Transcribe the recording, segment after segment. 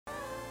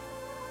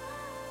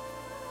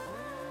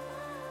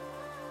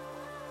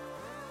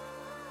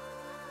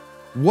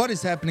What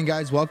is happening,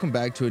 guys? Welcome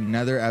back to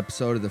another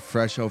episode of the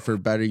Fresh Hope for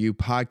Better You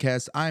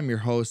podcast. I'm your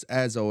host,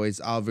 as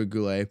always, Oliver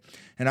Goulet,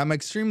 and I'm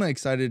extremely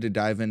excited to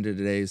dive into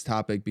today's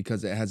topic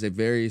because it has a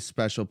very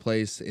special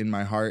place in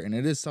my heart, and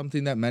it is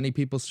something that many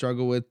people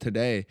struggle with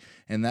today,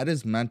 and that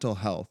is mental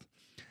health.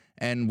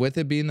 And with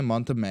it being the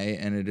month of May,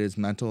 and it is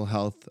Mental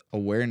Health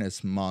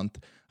Awareness Month,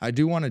 I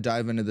do want to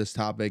dive into this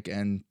topic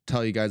and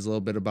tell you guys a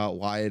little bit about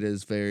why it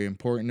is very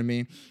important to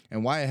me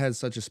and why it has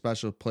such a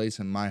special place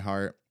in my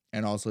heart,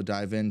 and also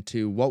dive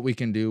into what we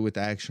can do with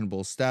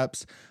actionable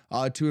steps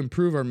to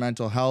improve our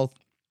mental health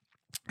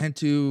and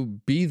to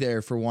be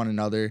there for one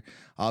another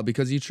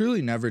because you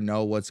truly never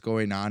know what's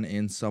going on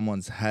in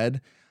someone's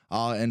head.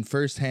 And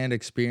firsthand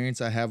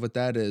experience I have with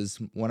that is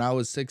when I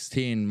was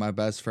 16, my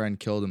best friend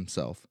killed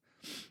himself.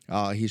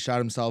 He shot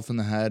himself in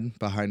the head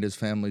behind his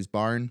family's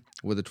barn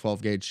with a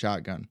 12-gauge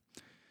shotgun.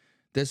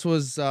 This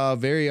was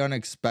very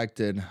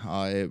unexpected.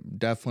 It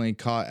definitely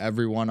caught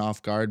everyone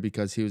off guard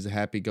because he was a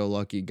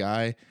happy-go-lucky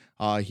guy.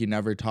 He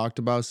never talked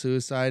about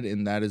suicide,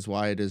 and that is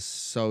why it is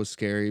so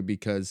scary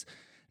because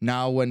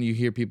now when you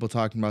hear people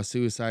talking about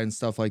suicide and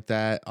stuff like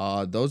that,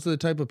 those are the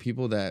type of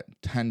people that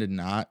tend to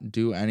not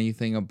do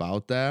anything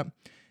about that.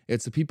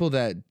 It's the people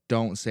that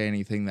don't say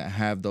anything that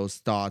have those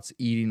thoughts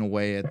eating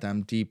away at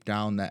them deep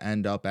down that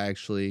end up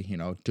actually,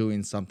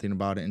 doing something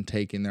about it and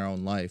taking their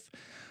own life,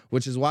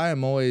 which is why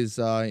I'm always,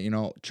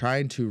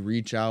 trying to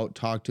reach out,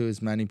 talk to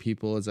as many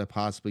people as I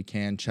possibly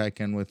can, check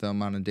in with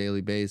them on a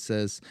daily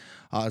basis,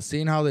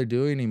 seeing how they're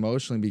doing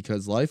emotionally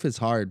because life is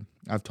hard.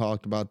 I've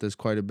talked about this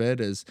quite a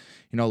bit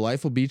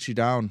life will beat you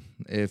down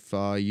if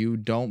you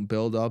don't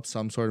build up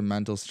some sort of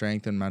mental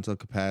strength and mental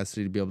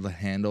capacity to be able to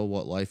handle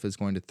what life is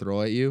going to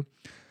throw at you.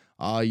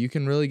 You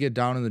can really get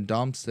down in the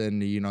dumps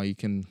and, you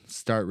can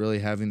start really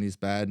having these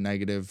bad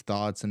negative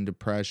thoughts and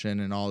depression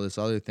and all this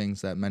other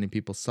things that many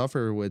people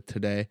suffer with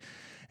today.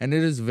 And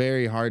it is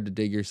very hard to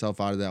dig yourself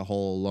out of that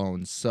hole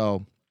alone.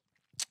 So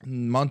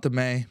month of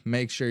May,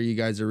 make sure you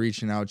guys are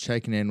reaching out,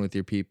 checking in with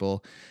your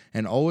people,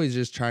 and always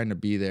just trying to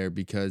be there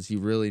because you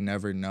really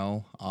never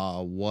know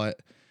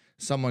what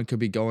someone could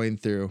be going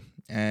through.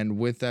 And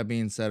with that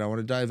being said, I want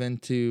to dive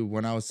into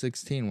when I was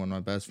 16, when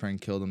my best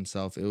friend killed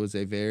himself. It was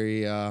a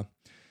very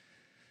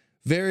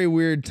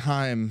weird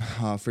time,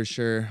 for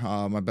sure.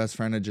 My best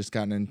friend had just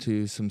gotten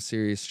into some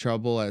serious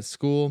trouble at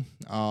school.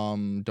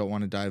 Don't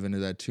want to dive into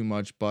that too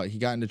much, but he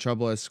got into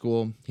trouble at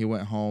school. He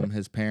went home.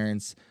 His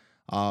parents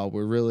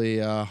were really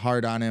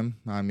hard on him.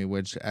 I mean,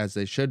 which as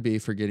they should be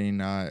for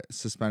getting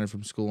suspended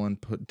from school and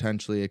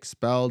potentially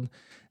expelled.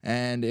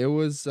 And it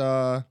was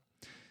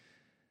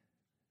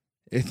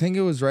I think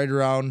it was right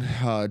around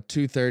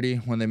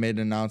 2:30 when they made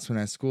an announcement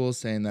at school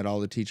saying that all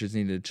the teachers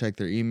needed to check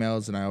their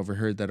emails, and I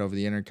overheard that over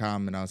the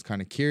intercom, and I was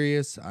kind of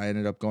curious. I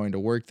ended up going to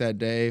work that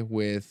day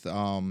with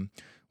one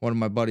of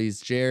my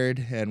buddies,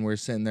 Jared, and we're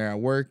sitting there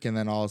at work, and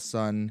then all of a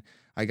sudden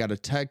I got a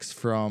text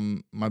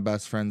from my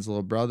best friend's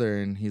little brother,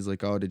 and he's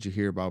like, "Oh, did you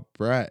hear about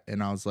Brett?"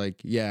 And I was like,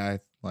 "Yeah,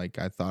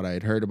 I thought I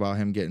had heard about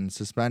him getting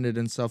suspended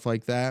and stuff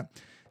like that."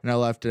 And I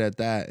left it at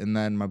that. And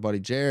then my buddy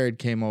Jared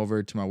came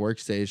over to my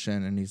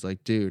workstation, and he's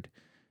like, "Dude,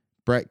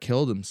 Brett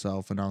killed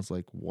himself." And I was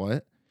like,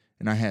 "What?"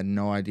 And I had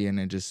no idea, and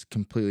it just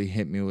completely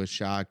hit me with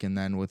shock. And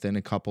then within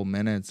a couple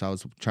minutes,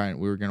 we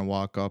were going to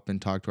walk up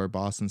and talk to our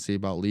boss and see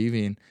about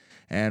leaving.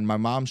 And my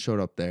mom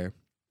showed up there,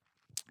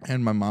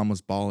 and my mom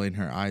was bawling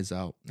her eyes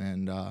out.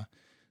 And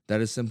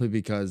that is simply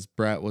because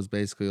Brett was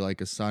basically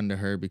like a son to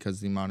her because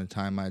of the amount of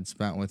time I had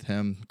spent with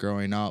him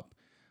growing up.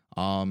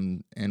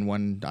 And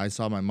when I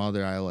saw my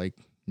mother, I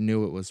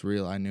knew it was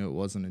real. I knew it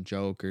wasn't a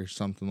joke or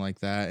something like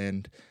that.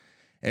 And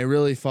it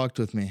really fucked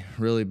with me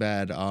really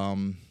bad.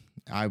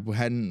 I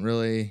hadn't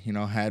really,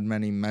 had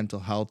many mental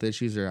health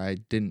issues, or I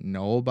didn't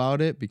know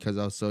about it because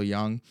I was so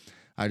young.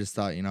 I just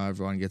thought,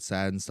 everyone gets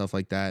sad and stuff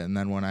like that. And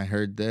then when I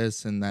heard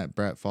this and that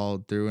Brett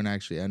followed through and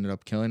actually ended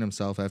up killing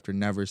himself after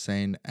never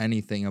saying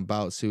anything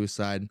about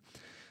suicide,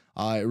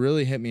 it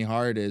really hit me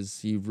hard.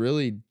 Is you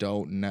really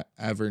don't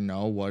ever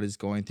know what is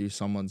going through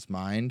someone's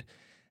mind.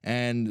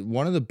 And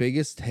one of the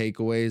biggest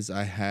takeaways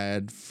I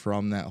had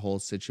from that whole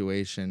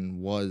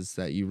situation was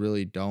that you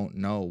really don't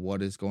know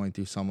what is going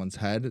through someone's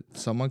head.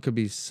 Someone could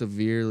be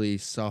severely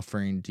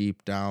suffering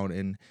deep down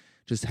and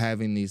just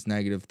having these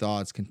negative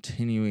thoughts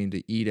continuing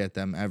to eat at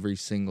them every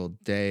single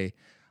day.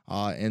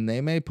 And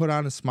they may put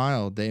on a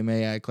smile. They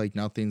may act like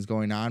nothing's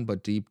going on,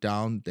 but deep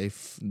down,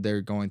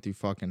 they're going through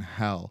fucking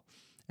hell.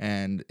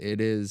 And it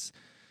is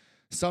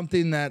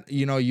something that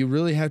you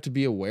really have to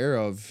be aware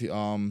of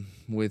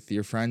with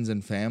your friends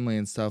and family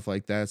and stuff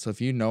like that. So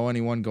if you know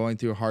anyone going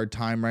through a hard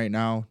time right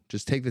now,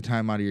 just take the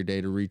time out of your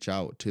day to reach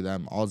out to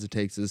them. All it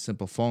takes is a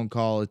simple phone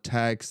call, a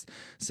text,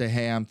 say,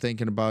 "Hey, I'm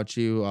thinking about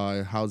you.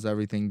 How's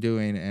everything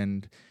doing?"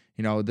 And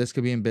this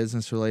could be in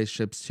business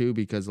relationships too,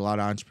 because a lot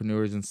of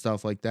entrepreneurs and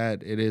stuff like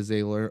that, it is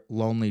a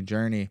lonely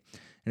journey.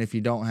 And if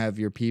you don't have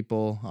your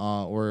people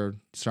or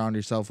surround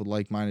yourself with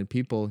like-minded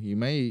people, you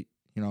may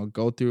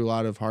go through a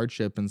lot of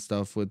hardship and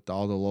stuff with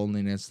all the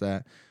loneliness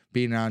that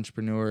being an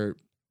entrepreneur,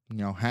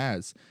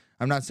 has.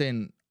 I'm not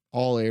saying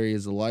all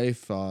areas of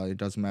life. It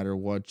doesn't matter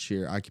what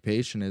your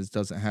occupation is,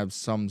 doesn't have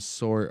some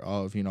sort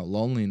of,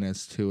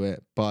 loneliness to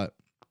it. But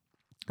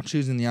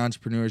choosing the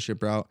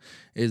entrepreneurship route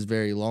is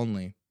very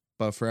lonely.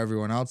 But for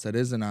everyone else that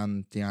isn't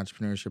on the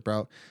entrepreneurship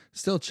route,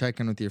 still check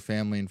in with your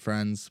family and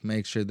friends,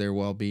 make sure their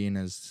well being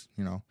is,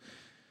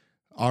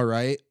 all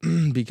right.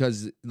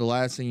 Because the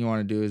last thing you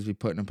want to do is be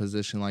put in a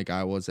position like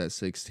I was at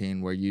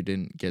 16, where you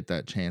didn't get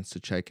that chance to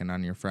check in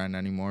on your friend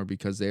anymore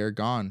because they are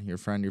gone, your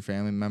friend, your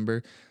family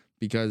member.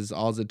 Because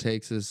all it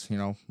takes is,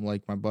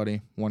 like my buddy,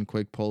 one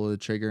quick pull of the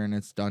trigger and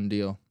it's done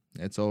deal.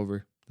 It's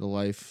over. The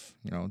life,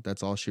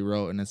 that's all she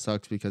wrote. And it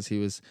sucks because he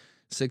was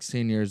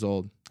 16 years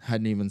old,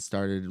 hadn't even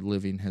started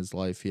living his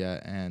life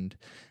yet. And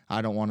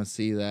I don't want to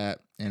see that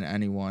in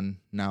anyone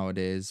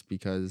nowadays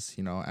because,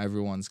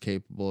 everyone's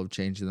capable of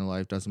changing their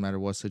life. Doesn't matter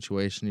what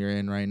situation you're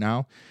in right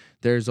now.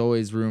 There's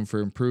always room for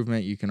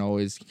improvement. You can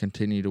always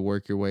continue to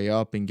work your way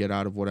up and get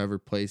out of whatever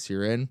place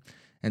you're in.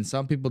 And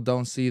some people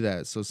don't see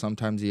that. So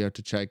sometimes you have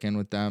to check in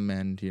with them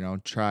and,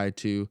 try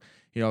to,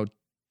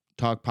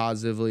 talk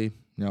positively,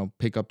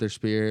 pick up their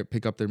spirit,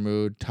 pick up their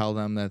mood, tell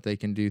them that they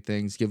can do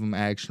things, give them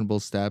actionable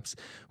steps,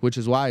 which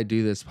is why I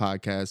do this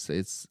podcast.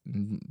 It's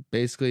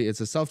basically,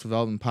 it's a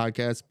self-development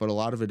podcast, but a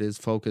lot of it is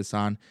focused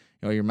on,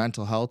 your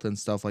mental health and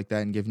stuff like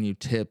that, and giving you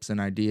tips and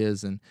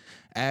ideas and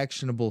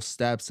actionable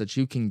steps that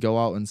you can go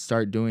out and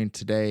start doing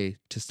today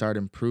to start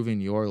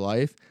improving your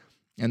life.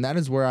 And that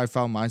is where I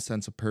found my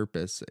sense of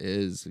purpose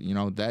is,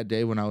 that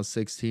day when I was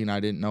 16,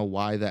 I didn't know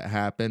why that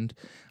happened.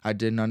 I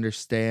didn't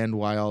understand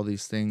why all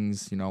these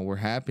things, were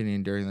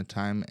happening during the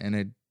time.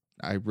 And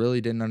I really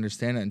didn't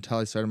understand it until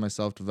I started my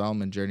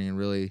self-development journey and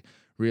really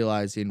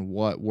realizing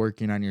what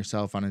working on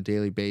yourself on a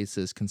daily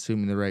basis,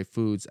 consuming the right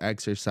foods,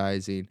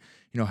 exercising,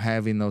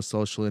 having those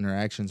social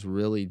interactions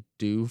really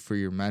do for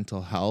your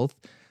mental health.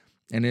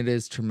 And it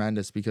is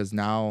tremendous because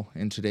now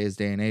in today's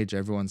day and age,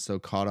 everyone's so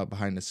caught up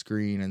behind a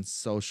screen and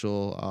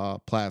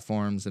social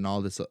platforms and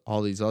all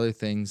these other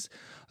things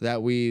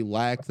that we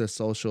lack the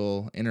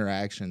social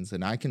interactions.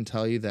 And I can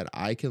tell you that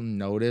I can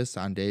notice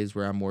on days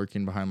where I'm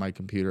working behind my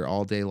computer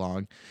all day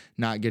long,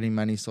 not getting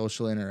many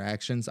social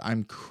interactions,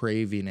 I'm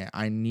craving it.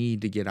 I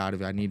need to get out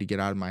of it. I need to get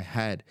out of my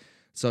head.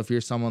 So if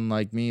you're someone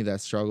like me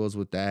that struggles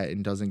with that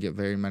and doesn't get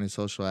very many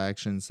social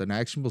actions, an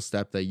actionable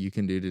step that you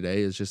can do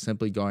today is just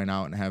simply going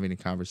out and having a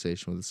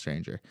conversation with a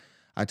stranger.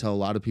 I tell a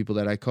lot of people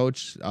that I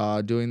coach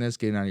doing this,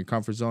 getting out of your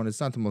comfort zone.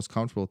 It's not the most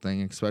comfortable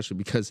thing, especially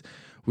because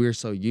we're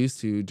so used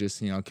to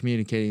just,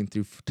 communicating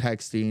through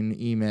texting,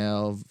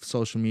 email,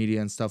 social media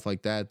and stuff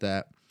like that,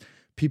 that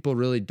people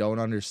really don't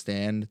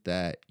understand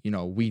that,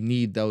 we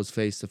need those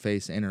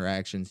face-to-face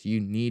interactions. You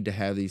need to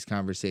have these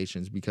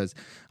conversations because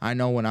I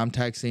know when I'm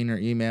texting or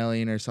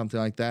emailing or something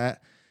like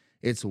that,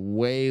 it's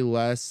way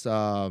less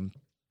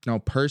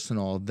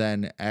personal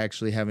than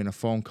actually having a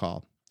phone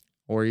call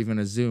or even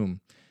a Zoom.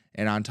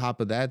 And on top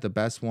of that, the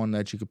best one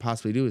that you could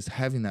possibly do is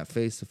having that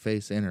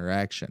face-to-face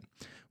interaction,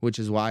 which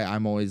is why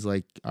I'm always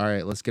like, all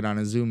right, let's get on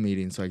a Zoom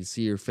meeting so I can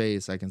see your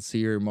face. I can see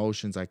your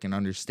emotions. I can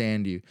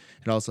understand you.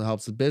 It also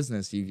helps the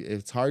business.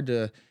 It's hard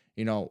to,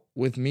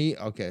 with me.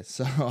 Okay,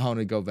 so I want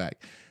to go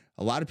back.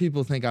 A lot of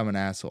people think I'm an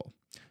asshole.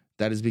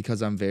 That is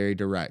because I'm very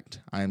direct.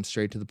 I am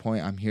straight to the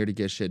point. I'm here to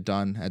get shit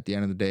done. At the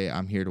end of the day,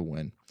 I'm here to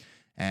win.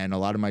 And a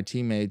lot of my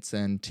teammates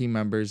and team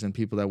members and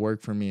people that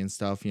work for me and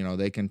stuff,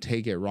 they can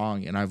take it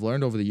wrong. And I've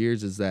learned over the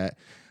years is that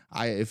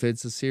if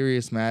it's a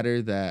serious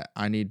matter that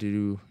I need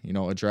to,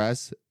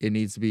 address, it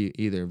needs to be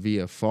either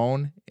via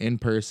phone, in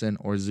person,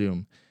 or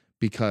Zoom,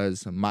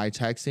 because my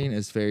texting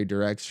is very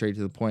direct, straight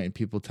to the point, and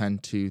people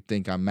tend to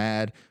think I'm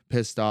mad,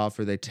 pissed off,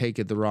 or they take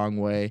it the wrong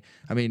way.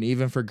 I mean,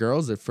 even for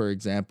girls, if, for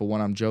example, when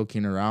I'm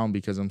joking around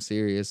because I'm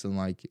serious and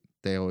like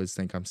they always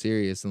think I'm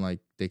serious and like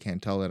they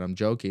can't tell that I'm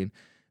joking,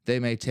 they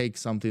may take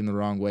something the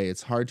wrong way.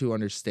 It's hard to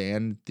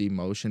understand the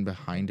emotion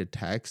behind a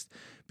text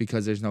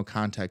because there's no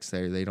context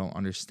there. They don't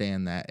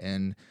understand that.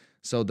 And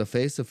so the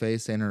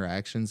face-to-face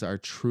interactions are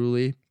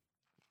truly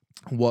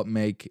what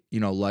make,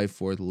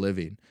 life worth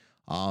living.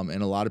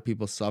 And a lot of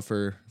people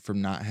suffer from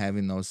not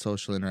having those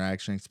social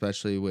interactions,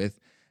 especially with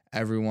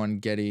everyone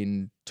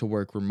getting to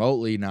work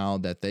remotely now,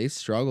 that they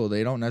struggle.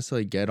 They don't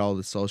necessarily get all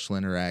the social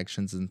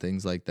interactions and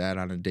things like that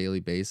on a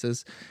daily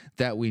basis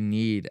that we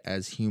need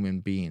as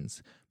human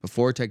beings.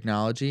 Before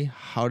technology,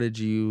 how did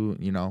you,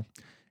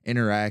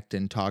 interact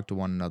and talk to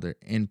one another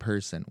in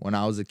person? When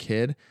I was a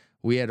kid,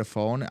 we had a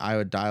phone. I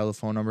would dial the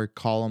phone number,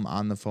 call them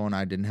on the phone.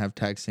 I didn't have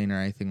texting or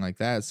anything like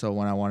that. So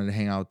when I wanted to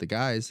hang out with the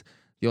guys,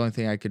 the only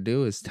thing I could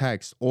do is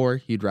text,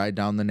 or you'd ride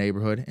down the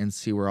neighborhood and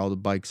see where all the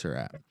bikes are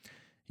at.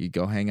 You'd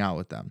go hang out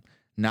with them.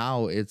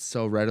 Now it's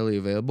so readily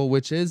available,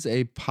 which is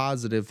a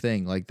positive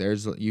thing. Like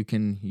you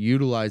can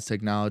utilize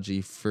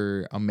technology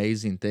for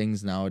amazing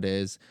things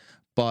nowadays,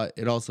 but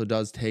it also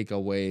does take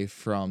away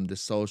from the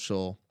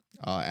social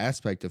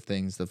aspect of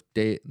things,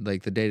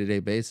 like the day-to-day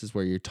basis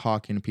where you're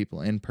talking to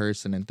people in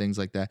person and things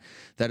like that.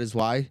 That is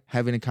why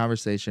having a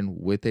conversation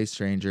with a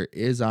stranger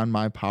is on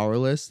my power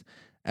list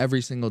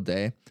every single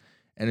day.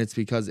 And it's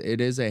because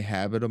it is a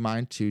habit of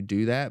mine to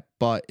do that.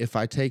 But if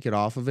I take it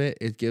off of it,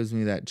 it gives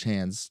me that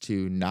chance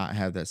to not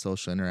have that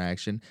social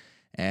interaction.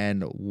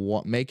 And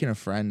making a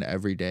friend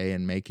every day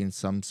and making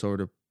some sort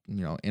of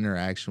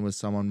interaction with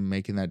someone,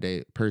 making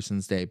that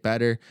person's day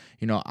better.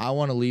 I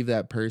want to leave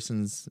that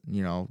person's,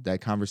 that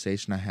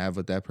conversation I have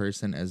with that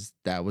person as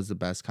that was the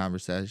best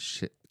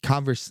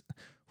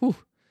whew,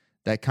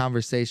 that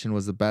conversation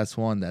was the best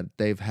one that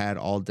they've had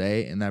all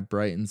day, and that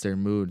brightens their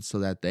mood so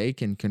that they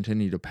can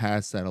continue to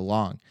pass that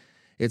along.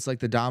 It's like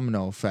the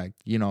domino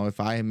effect. If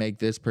I make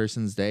this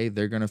person's day,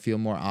 they're going to feel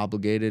more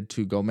obligated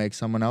to go make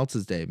someone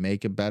else's day,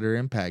 make a better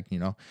impact,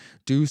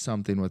 do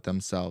something with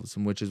themselves.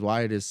 And which is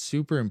why it is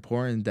super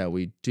important that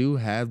we do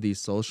have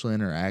these social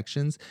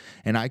interactions.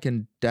 And I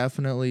can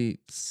definitely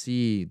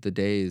see the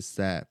days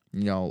that,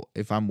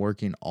 if I'm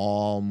working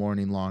all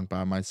morning long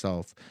by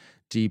myself,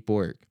 deep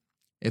work,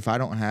 if I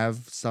don't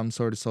have some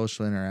sort of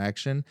social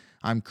interaction,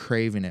 I'm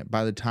craving it.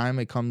 By the time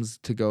it comes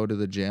to go to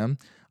the gym,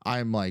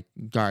 I'm like,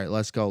 all right,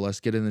 let's go. Let's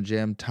get in the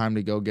gym. Time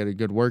to go get a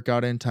good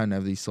workout in. Time to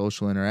have these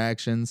social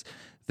interactions.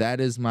 That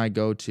is my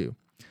go-to.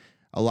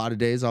 A lot of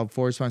days I'll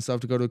force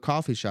myself to go to a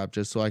coffee shop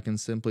just so I can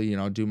simply,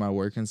 do my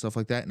work and stuff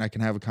like that. And I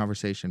can have a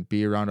conversation,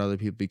 be around other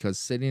people, because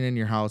sitting in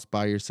your house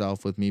by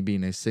yourself with me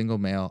being a single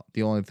male,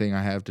 the only thing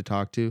I have to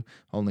talk to,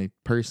 only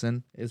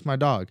person, is my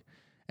dog.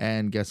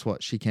 And guess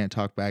what? She can't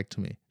talk back to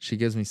me. She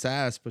gives me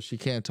sass, but she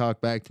can't talk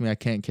back to me. I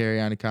can't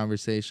carry on a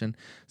conversation.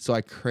 So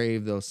I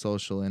crave those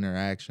social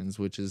interactions,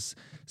 which is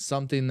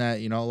something that,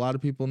 a lot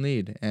of people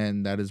need.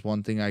 And that is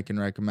one thing I can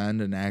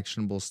recommend, an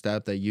actionable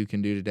step that you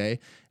can do today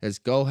is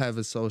go have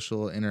a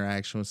social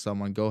interaction with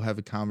someone. Go have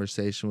a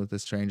conversation with a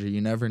stranger.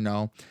 You never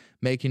know.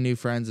 Making new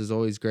friends is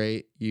always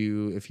great.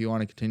 If you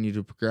want to continue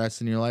to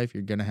progress in your life,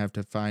 you're going to have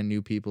to find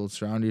new people to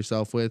surround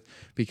yourself with,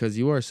 because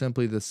you are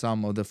simply the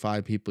sum of the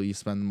 5 people you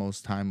spend the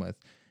most time with.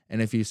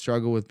 And if you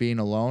struggle with being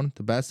alone,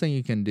 the best thing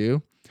you can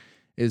do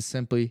is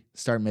simply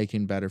start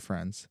making better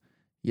friends.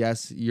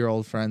 Yes, your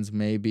old friends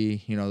may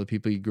be, the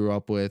people you grew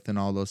up with and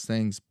all those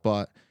things,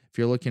 but if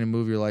you're looking to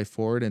move your life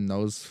forward and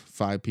those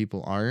 5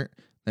 people aren't,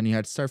 then you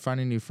have to start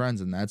finding new friends.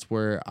 And that's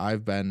where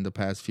I've been the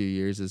past few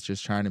years, is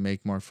just trying to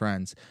make more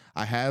friends.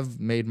 I have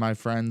made my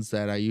friends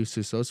that I used to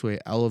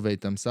associate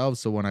elevate themselves.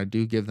 So when I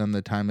do give them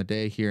the time of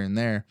day here and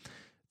there,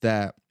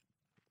 that,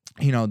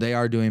 they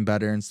are doing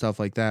better and stuff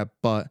like that.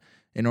 But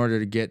in order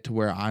to get to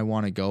where I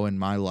want to go in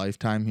my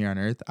lifetime here on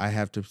earth, I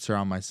have to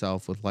surround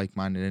myself with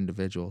like-minded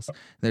individuals.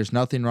 There's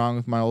nothing wrong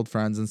with my old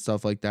friends and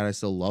stuff like that. I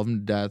still love them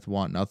to death,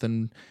 want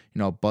nothing,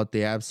 but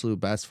the absolute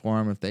best for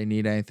them. If they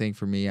need anything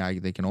from me,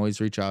 they can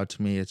always reach out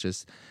to me. It's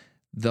just,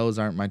 those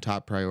aren't my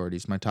top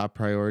priorities. My top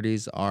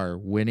priorities are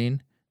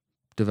winning,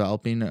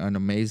 developing an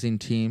amazing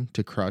team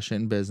to crush it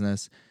in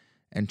business,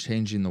 and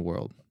changing the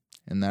world.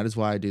 And that is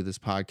why I do this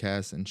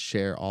podcast and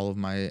share all of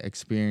my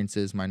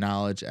experiences, my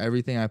knowledge,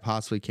 everything I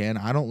possibly can.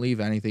 I don't leave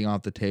anything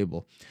off the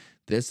table.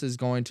 This is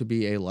going to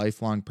be a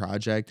lifelong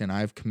project, and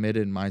I've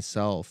committed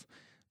myself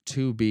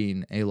to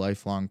being a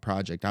lifelong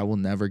project. I will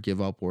never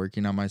give up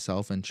working on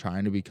myself and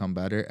trying to become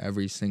better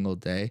every single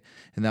day.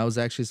 And that was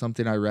actually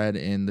something I read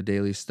in the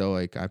Daily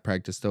Stoic. I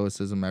practice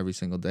Stoicism every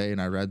single day,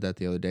 and I read that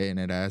the other day, and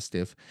it asked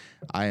if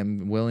I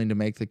am willing to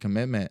make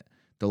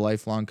the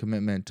lifelong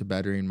commitment to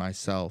bettering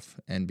myself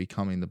and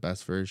becoming the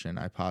best version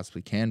I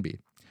possibly can be.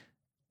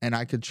 And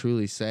I could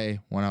truly say,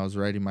 when I was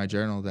writing my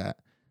journal, that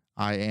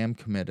I am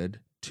committed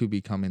to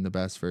becoming the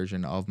best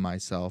version of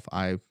myself.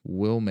 I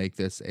will make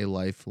this a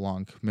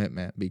lifelong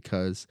commitment,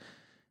 because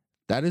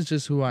that is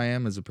just who I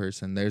am as a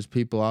person. There's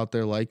people out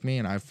there like me,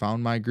 and I've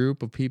found my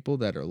group of people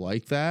that are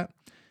like that.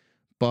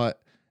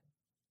 But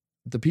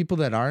the people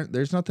that aren't,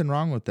 there's nothing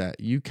wrong with that.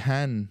 You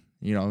can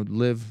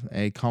live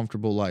a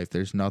comfortable life.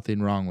 There's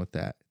nothing wrong with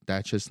that.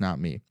 That's just not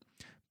me.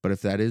 But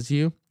if that is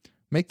you,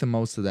 make the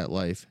most of that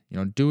life.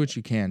 Do what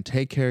you can.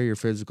 Take care of your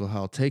physical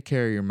health. Take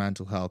care of your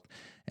mental health.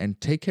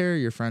 And take care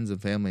of your friends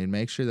and family. And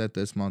make sure that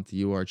this month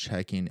you are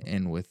checking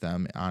in with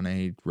them on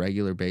a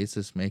regular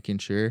basis, making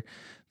sure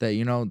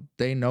that,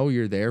 they know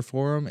you're there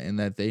for them and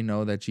that they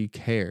know that you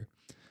care.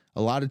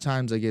 A lot of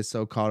times I get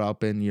so caught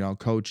up in,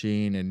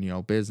 coaching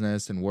and,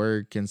 business and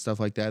work and stuff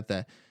like that,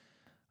 that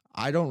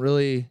I don't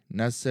really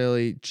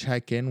necessarily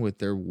check in with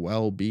their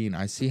well-being.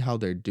 I see how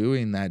they're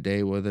doing that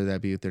day, whether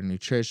that be with their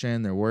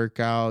nutrition, their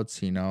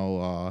workouts,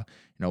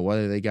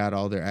 whether they got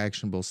all their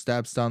actionable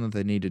steps done that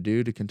they need to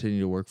do to continue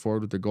to work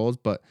forward with their goals.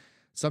 But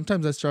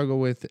sometimes I struggle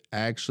with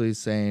actually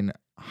saying,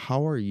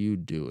 how are you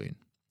doing?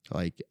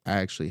 Like,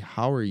 actually,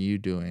 how are you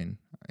doing?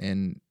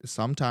 And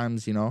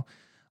sometimes,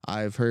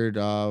 I've heard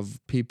of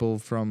people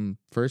from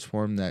First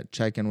Form that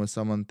check in with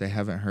someone they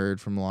haven't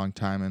heard from a long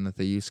time and that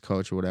they used to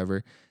coach or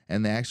whatever,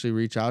 and they actually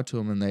reach out to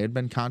them and they had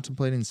been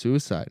contemplating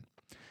suicide.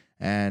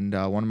 And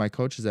one of my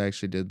coaches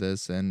actually did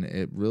this, and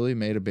it really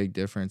made a big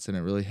difference, and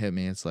it really hit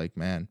me. It's like,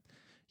 man,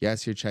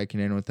 yes, you're checking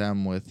in with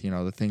them with,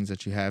 the things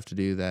that you have to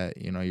do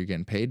that, you're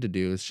getting paid to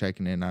do, is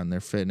checking in on their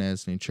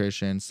fitness,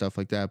 nutrition, stuff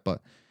like that.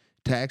 But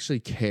to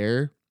actually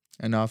care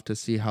enough to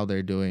see how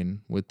they're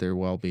doing with their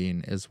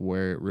well-being is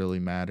where it really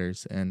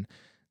matters. And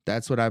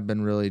That's what I've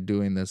been really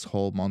doing this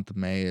whole month of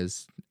May,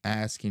 is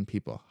asking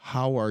people,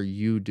 how are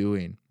you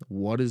doing?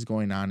 What is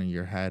going on in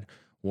your head?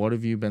 What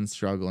have you been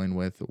struggling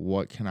with?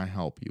 What can I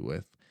help you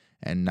with?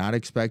 And not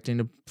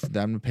expecting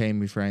them to pay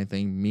me for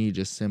anything, me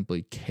just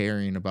simply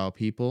caring about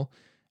people.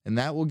 And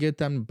that will get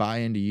them to buy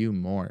into you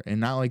more. And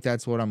not like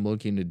that's what I'm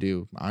looking to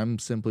do. I'm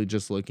simply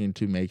just looking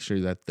to make sure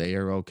that they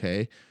are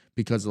okay,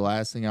 because the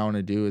last thing I want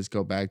to do is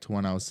go back to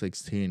when I was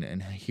 16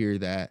 and hear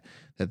that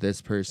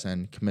this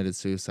person committed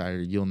suicide,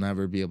 or you'll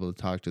never be able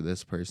to talk to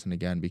this person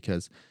again,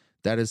 because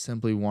that is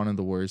simply one of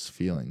the worst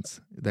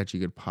feelings that you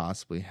could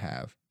possibly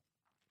have.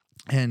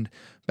 And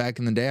back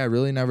in the day, I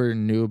really never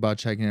knew about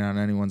checking on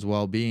anyone's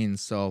well-being.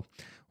 So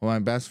when my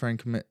best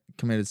friend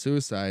committed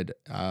suicide,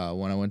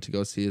 when I went to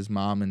go see his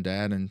mom and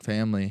dad and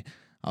family,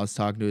 I was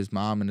talking to his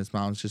mom, and his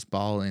mom's just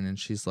bawling, and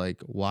she's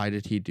like, "Why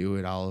did he do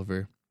it,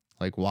 Oliver?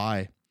 Like,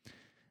 why?"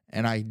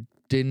 And I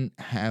didn't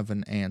have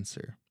an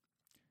answer.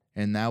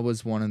 And that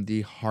was one of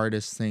the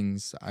hardest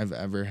things I've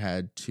ever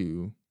had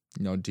to,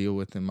 deal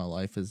with in my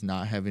life, is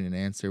not having an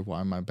answer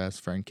why my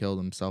best friend killed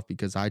himself,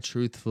 because I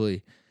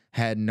truthfully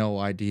had no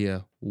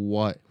idea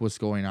what was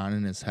going on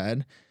in his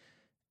head.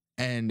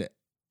 And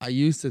I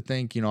used to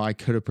think, I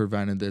could have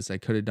prevented this. I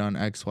could have done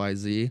X, Y,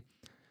 Z,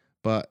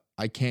 but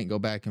I can't go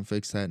back and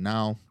fix that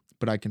now.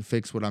 But I can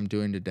fix what I'm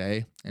doing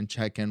today and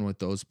check in with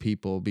those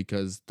people,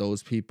 because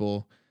those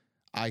people,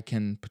 I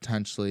can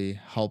potentially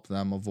help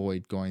them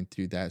avoid going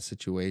through that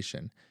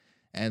situation.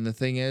 And the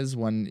thing is,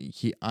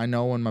 I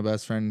know when my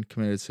best friend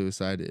committed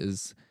suicide,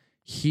 is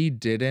he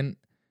didn't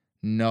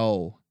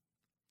know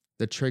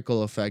the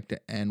trickle effect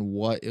and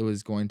what it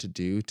was going to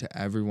do to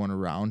everyone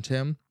around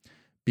him,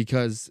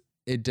 because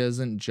it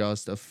doesn't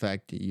just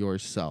affect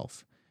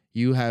yourself.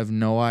 You have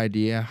no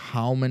idea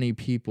how many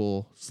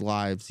people's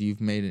lives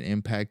you've made an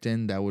impact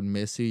in that would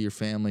miss you, your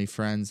family,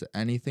 friends,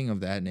 anything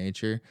of that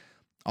nature.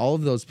 All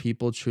of those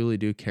people truly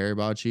do care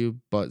about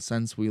you, but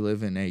since we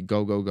live in a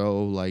go, go,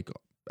 go, like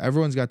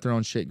everyone's got their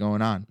own shit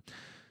going on.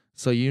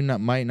 So you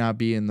might not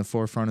be in the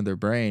forefront of their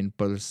brain,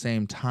 but at the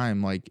same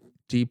time, like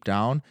deep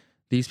down,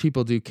 these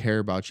people do care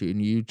about you,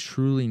 and you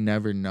truly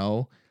never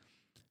know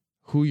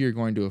who you're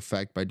going to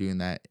affect by doing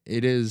that.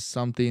 It is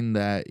something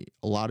that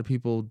a lot of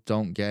people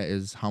don't get,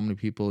 is how many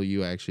people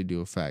you actually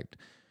do affect.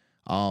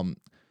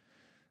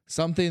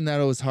 Something that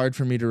it was hard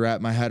for me to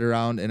wrap my head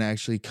around and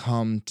actually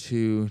come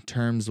to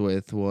terms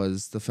with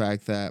was the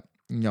fact that,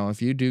 if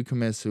you do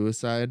commit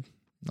suicide,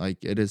 like,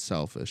 it is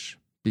selfish,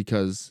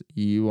 because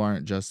you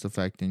aren't just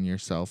affecting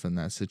yourself in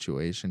that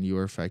situation. You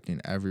are affecting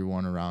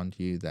everyone around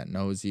you that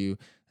knows you,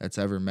 that's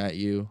ever met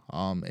you.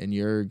 And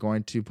you're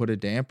going to put a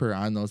damper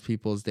on those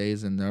people's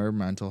days and their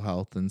mental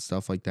health and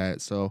stuff like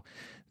that. So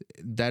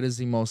that is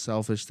the most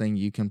selfish thing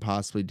you can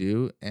possibly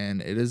do. And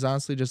it is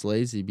honestly just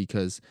lazy,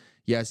 because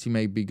yes, you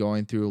may be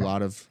going through a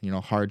lot of,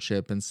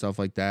 hardship and stuff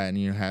like that, and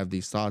you have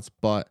these thoughts,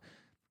 but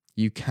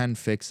you can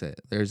fix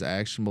it. There's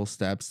actionable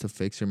steps to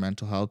fix your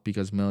mental health,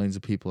 because millions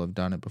of people have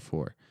done it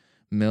before.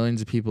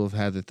 Millions of people have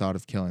had the thought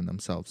of killing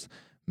themselves.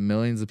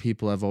 Millions of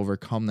people have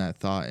overcome that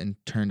thought and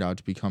turned out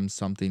to become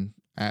something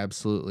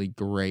absolutely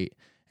great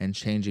and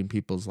changing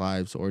people's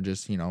lives, or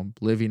just,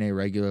 living a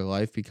regular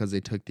life because they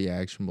took the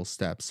actionable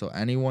steps. So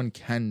anyone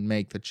can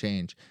make the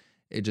change.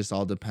 It just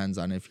all depends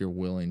on if you're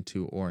willing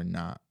to or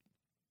not.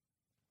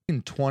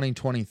 In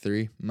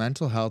 2023,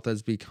 mental health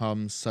has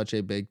become such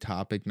a big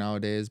topic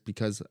nowadays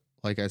because,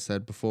 like I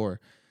said before,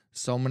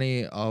 so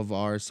many of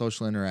our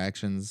social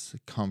interactions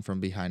come from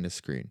behind a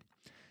screen.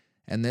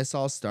 And this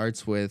all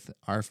starts with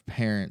our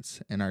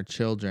parents and our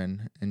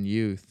children and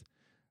youth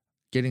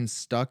getting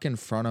stuck in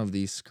front of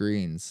these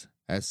screens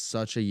at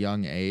such a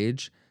young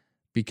age,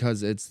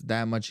 because it's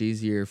that much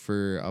easier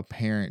for a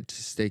parent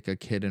to stick a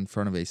kid in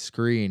front of a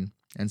screen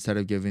instead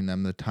of giving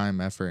them the time,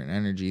 effort, and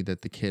energy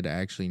that the kid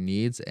actually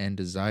needs and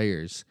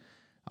desires.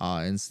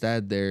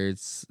 Instead,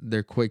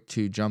 they're quick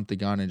to jump the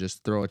gun and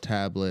just throw a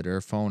tablet or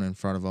a phone in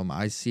front of them.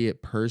 I see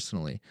it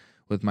personally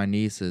with my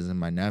nieces and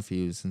my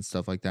nephews and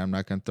stuff like that. I'm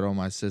not going to throw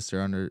my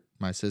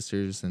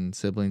sisters and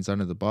siblings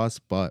under the bus,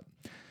 but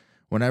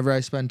whenever I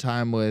spend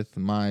time with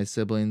my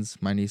siblings,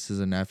 my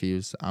nieces and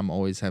nephews, I'm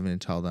always having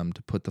to tell them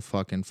to put the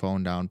fucking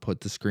phone down,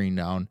 put the screen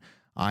down.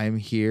 I'm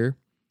here,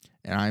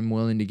 and I'm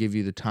willing to give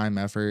you the time,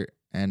 effort,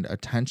 and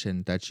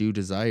attention that you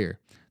desire,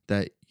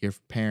 that your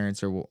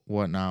parents or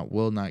whatnot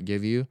will not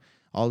give you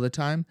all the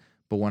time.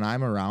 But when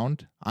I'm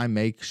around, I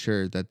make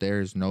sure that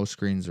there's no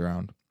screens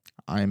around.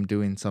 I am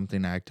doing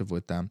something active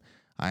with them.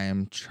 I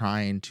am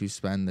trying to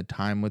spend the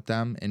time with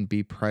them and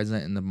be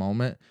present in the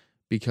moment,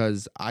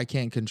 because I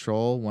can't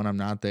control when I'm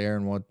not there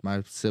and what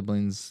my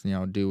siblings,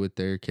 do with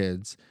their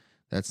kids.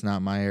 That's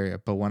not my area.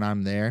 But when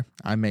I'm there,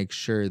 I make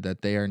sure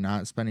that they are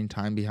not spending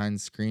time behind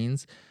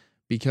screens,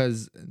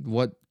 because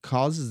what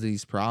causes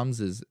these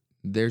problems is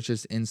there's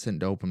just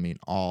instant dopamine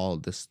all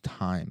this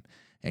time.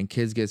 And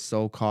kids get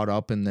so caught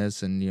up in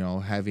this and,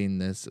 having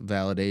this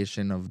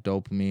validation of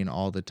dopamine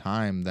all the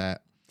time,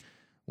 that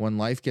when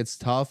life gets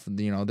tough,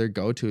 their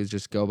go-to is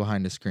just go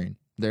behind a screen.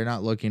 they're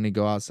not looking to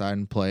go outside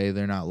and play.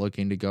 They're not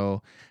looking to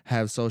go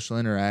have social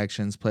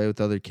interactions, play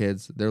with other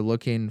kids. They're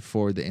looking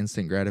for the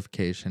instant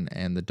gratification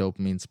and the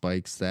dopamine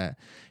spikes that,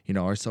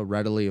 are so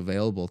readily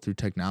available through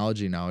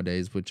technology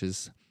nowadays, which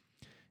is,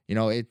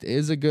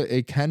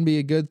 it can be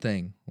a good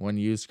thing when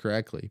used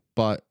correctly.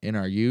 But in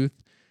our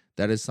youth,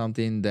 that is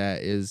something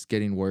that is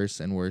getting worse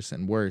and worse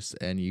and worse.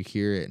 And you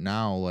hear it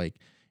now, like,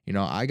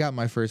 I got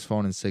my first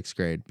phone in 6th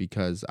grade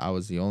because I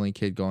was the only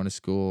kid going to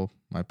school.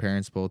 My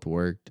parents both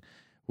worked,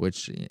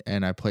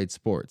 and I played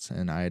sports,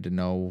 and they had to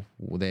know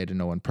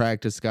when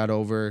practice got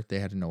over. They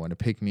had to know when to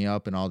pick me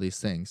up and all these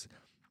things.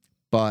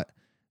 But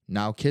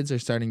now kids are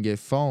starting to get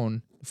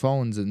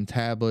phones and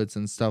tablets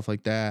and stuff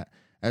like that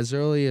as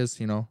early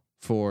as,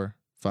 4,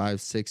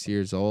 5, 6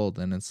 years old.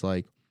 And it's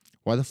like,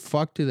 why the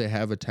fuck do they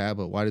have a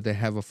tablet? Why do they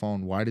have a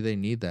phone? Why do they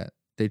need that?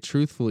 They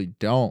truthfully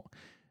don't.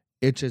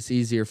 It's just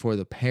easier for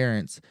the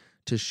parents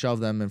to shove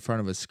them in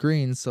front of a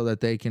screen so that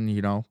they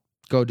can,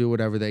 go do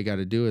whatever they got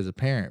to do as a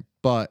parent.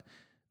 But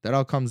that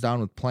all comes down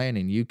with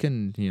planning. You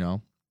can,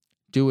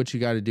 do what you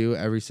got to do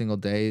every single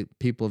day.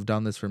 People have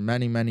done this for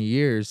many, many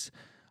years,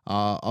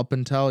 up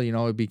until,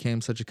 it became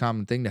such a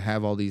common thing to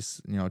have all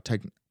these,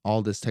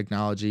 all this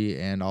technology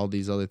and all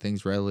these other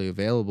things readily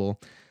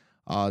available.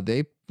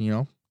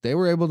 They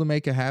were able to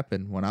make it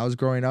happen. When I was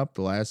growing up,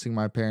 the last thing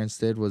my parents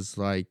did was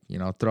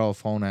throw a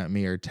phone at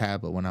me or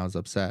tablet when I was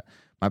upset.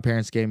 My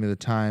parents gave me the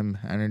time,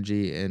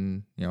 energy,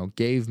 and,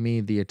 gave me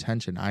the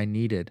attention I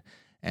needed.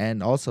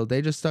 And also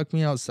they just stuck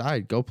me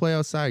outside. Go play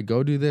outside,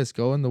 go do this,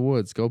 go in the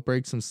woods, go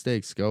break some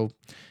sticks, go,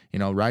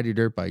 ride your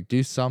dirt bike,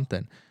 do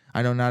something.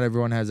 I know not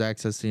everyone has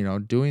access to,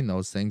 doing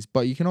those things,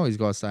 but you can always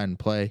go outside and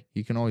play.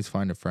 You can always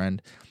find a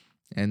friend.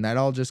 And that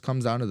all just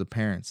comes down to the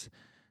parents.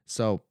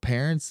 So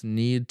parents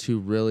need to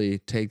really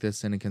take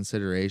this into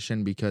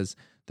consideration because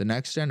the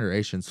next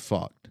generation's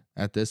fucked.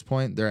 At this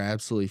point, they're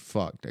absolutely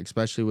fucked,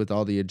 especially with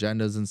all the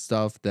agendas and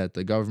stuff that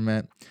the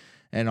government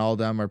and all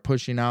them are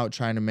pushing out,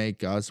 trying to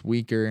make us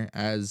weaker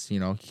as,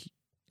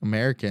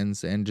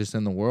 Americans and just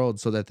in the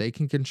world so that they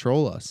can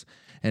control us.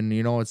 And,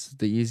 it's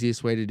the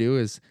easiest way to do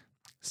is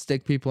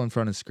stick people in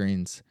front of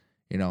screens.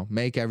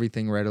 Make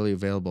everything readily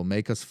available,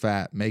 make us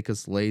fat, make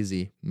us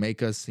lazy,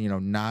 make us,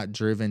 not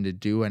driven to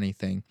do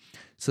anything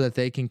so that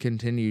they can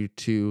continue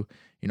to,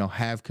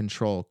 have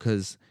control.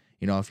 Because,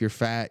 if you're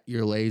fat,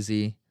 you're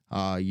lazy,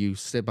 you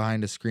sit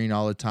behind a screen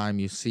all the time,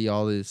 you see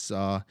all this,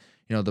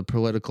 the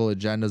political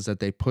agendas that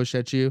they push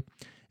at you,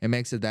 it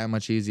makes it that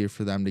much easier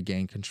for them to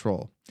gain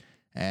control.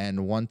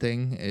 And one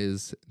thing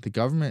is the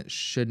government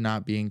should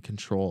not be in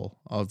control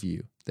of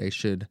you. They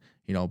should,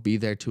 be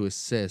there to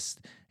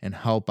assist and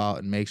help out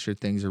and make sure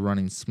things are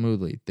running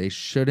smoothly. They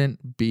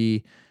shouldn't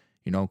be,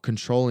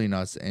 controlling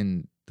us.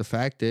 And the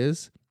fact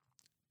is,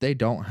 they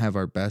don't have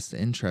our best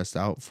interest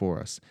out for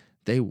us.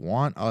 They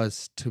want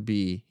us to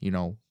be,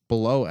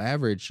 below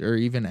average or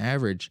even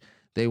average.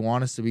 They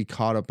want us to be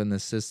caught up in the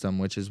system,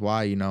 which is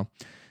why,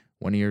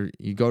 when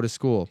you go to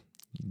school,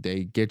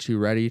 they get you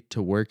ready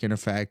to work in a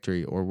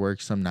factory or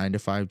work some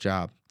 9-to-5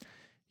 job.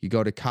 You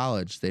go to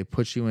college, they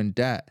put you in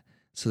debt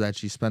so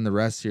that you spend the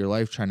rest of your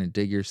life trying to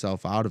dig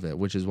yourself out of it,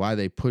 which is why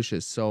they push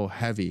it so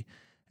heavy.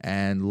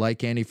 And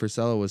like Andy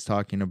Frisella was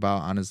talking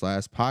about on his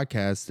last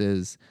podcast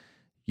is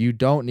you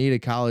don't need a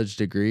college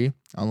degree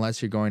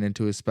unless you're going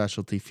into a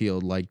specialty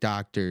field like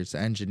doctors,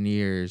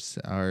 engineers,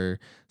 or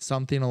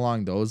something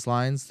along those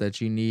lines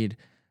that you need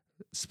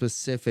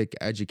specific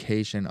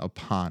education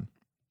upon.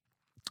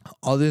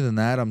 Other than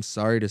that, I'm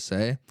sorry to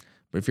say,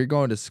 but if you're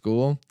going to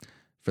school,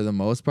 for the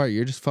most part,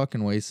 you're just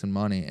fucking wasting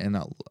money. And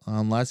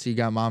unless you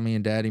got mommy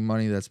and daddy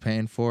money that's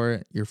paying for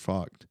it, you're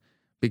fucked.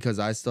 Because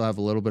I still have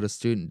a little bit of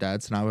student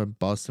debts and I've been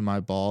busting my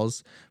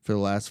balls for the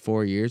last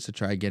 4 years to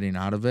try getting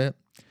out of it.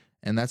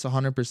 And that's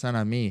 100%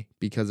 on me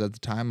because at the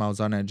time I was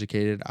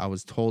uneducated. I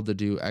was told to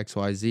do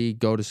XYZ,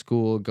 go to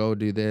school, go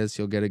do this,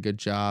 you'll get a good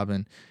job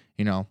and,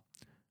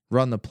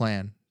 run the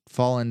plan.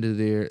 Fall into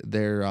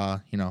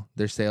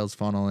their sales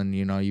funnel and,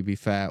 you be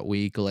fat,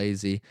 weak,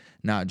 lazy,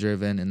 not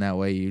driven. And that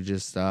way you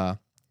just,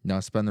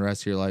 spend the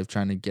rest of your life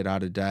trying to get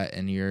out of debt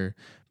and you're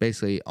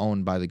basically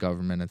owned by the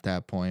government at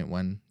that point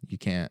when you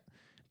can't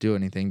do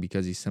anything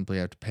because you simply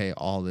have to pay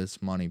all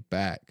this money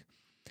back.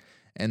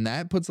 And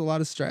that puts a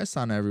lot of stress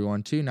on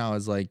everyone too. Now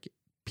is like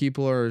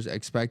people are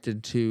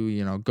expected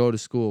to, go to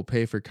school,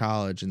 pay for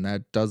college. And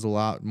that does a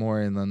lot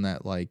more than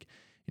that. Like,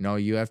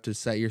 you have to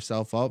set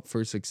yourself up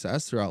for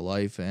success throughout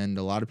life. And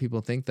a lot of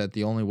people think that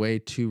the only way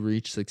to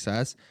reach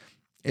success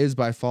is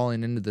by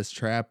falling into this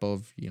trap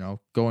of,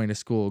 going to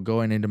school,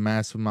 going into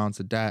massive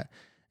amounts of debt.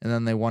 And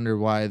then they wonder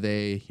why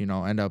they,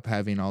 end up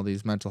having all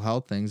these mental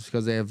health things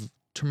because they have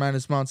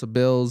tremendous amounts of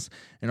bills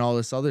and all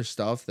this other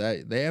stuff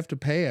that they have to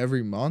pay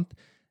every month.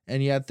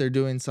 And yet they're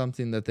doing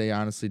something that they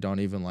honestly don't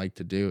even like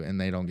to do. And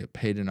they don't get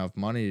paid enough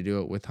money to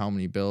do it with how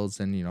many bills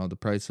and, the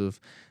price of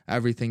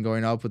everything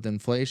going up with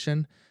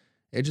inflation.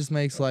 It just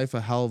makes life a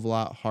hell of a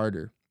lot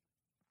harder.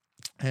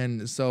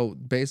 And so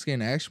basically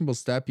an actionable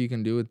step you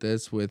can do with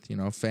this with,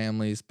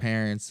 families,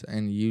 parents,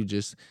 and you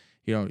just,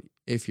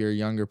 if you're a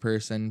younger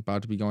person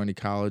about to be going to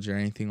college or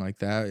anything like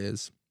that,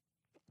 is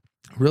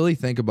really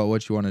think about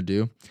what you want to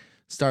do.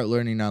 Start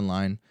learning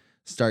online.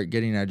 Start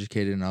getting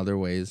educated in other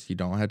ways. You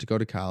don't have to go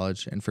to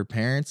college. And for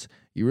parents,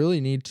 you really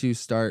need to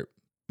start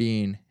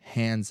being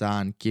hands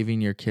on, giving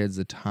your kids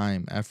the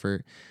time,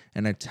 effort,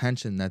 and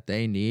attention that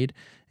they need,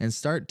 and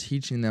start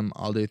teaching them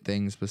other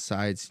things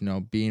besides,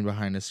 being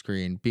behind a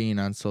screen, being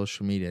on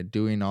social media,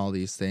 doing all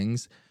these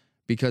things.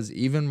 Because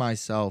even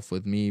myself,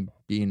 with me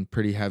being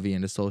pretty heavy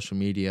into social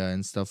media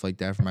and stuff like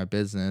that for my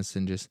business,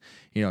 and just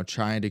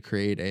trying to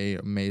create a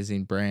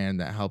amazing brand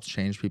that helps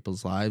change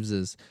people's lives,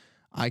 is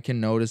I can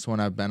notice when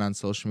I've been on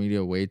social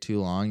media way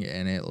too long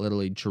and it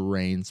literally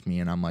drains me,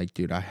 and I'm like,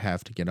 dude, I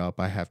have to get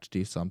up, I have to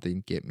do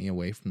something, get me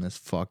away from this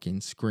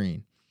fucking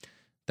screen.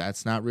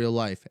 That's not real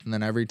life. And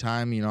then every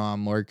time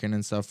I'm working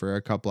and stuff for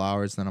a couple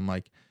hours, then I'm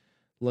like,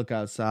 look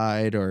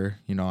outside, or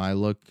I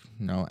look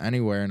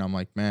anywhere, and I'm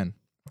like, man,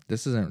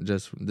 this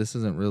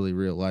isn't really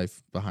real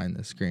life behind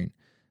the screen.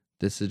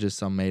 This is just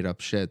some made up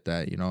shit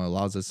that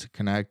allows us to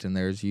connect, and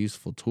there's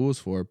useful tools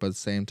for it, but at the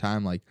same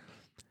time, like,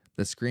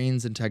 the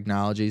screens and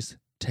technologies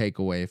take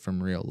away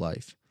from real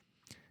life.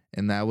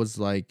 And that was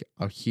like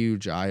a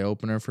huge eye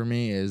opener for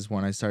me, is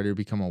when I started to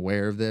become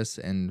aware of this,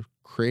 and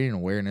creating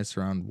awareness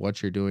around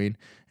what you're doing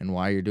and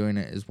why you're doing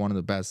it is one of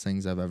the best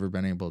things I've ever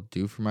been able to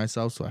do for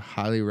myself. So I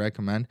highly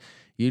recommend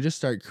you just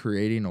start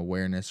creating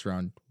awareness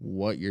around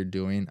what you're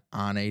doing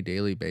on a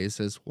daily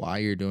basis, why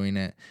you're doing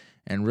it,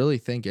 and really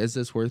think, is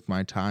this worth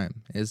my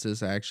time? Is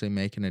this actually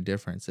making a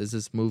difference? Is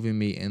this moving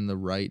me in the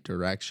right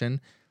direction?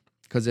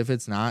 Because if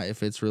it's not,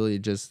 if it's really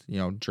just,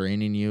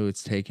 draining you,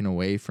 it's taking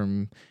away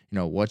from,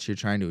 what you're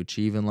trying to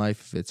achieve in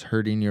life, if it's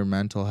hurting your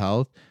mental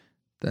health,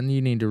 then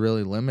you need to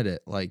really limit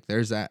it. Like,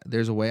 there's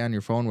a way on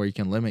your phone where you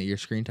can limit your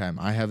screen time.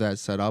 I have that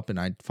set up and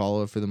I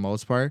follow it for the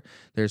most part.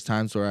 There's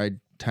times where I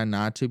tend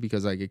not to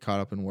because I get caught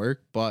up in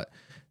work, but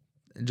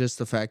just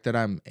the fact that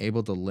I'm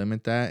able to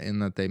limit that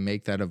and that they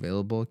make that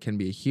available can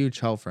be a huge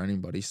help for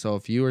anybody. So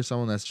if you are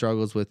someone that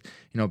struggles with,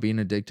 being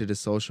addicted to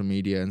social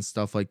media and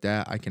stuff like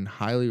that,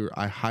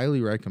 I highly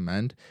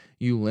recommend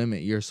you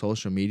limit your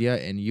social media,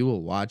 and you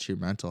will watch your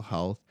mental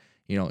health,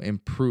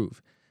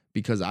 improve.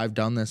 Because I've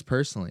done this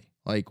personally.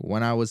 Like,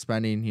 when I was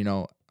spending,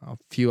 a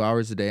few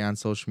hours a day on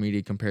social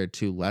media compared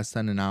to less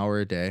than an hour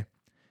a day,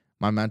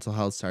 my mental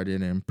health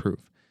started to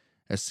improve.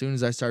 As soon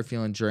as I start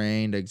feeling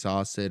drained,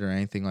 exhausted, or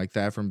anything like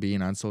that from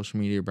being on social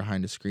media or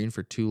behind a screen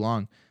for too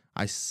long,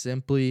 I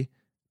simply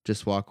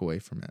just walk away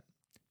from it.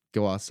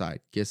 Go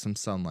outside, get some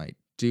sunlight,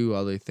 do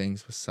other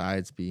things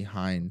besides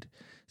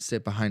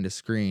sit behind a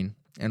screen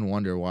and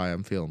wonder why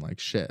I'm feeling like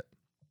shit.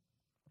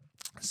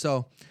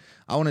 So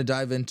I want to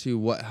dive into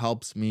what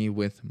helps me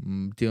with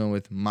dealing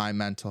with my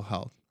mental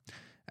health.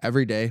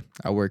 Every day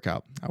I work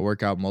out. I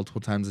work out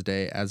multiple times a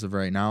day. As of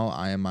right now,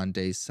 I am on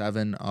day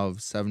 7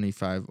 of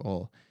 75.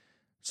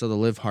 So the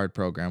Live Hard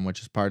program, which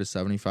is part of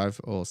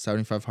 75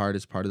 Hard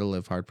is part of the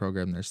Live Hard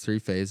program. There's 3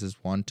 phases,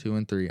 1, 2,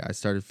 and 3. I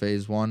started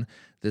phase 1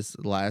 this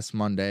last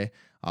Monday.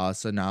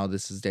 So now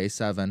this is day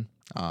 7.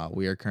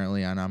 We are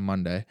currently on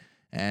Monday.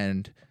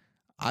 And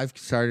I've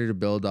started to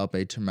build up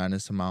a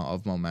tremendous amount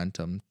of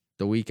momentum.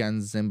 The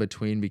weekends in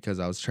between, because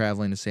I was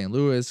traveling to St.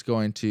 Louis,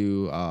 going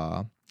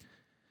to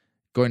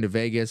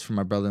Vegas for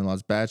my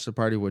brother-in-law's bachelor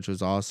party, which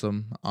was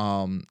awesome.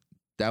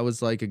 That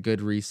was like a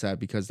good reset,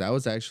 because that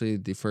was actually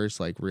the first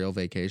like real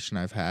vacation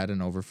I've had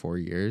in over 4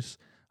 years,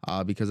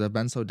 because I've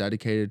been so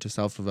dedicated to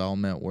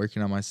self-development,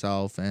 working on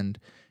myself, and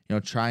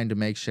trying to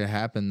make shit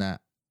happen, that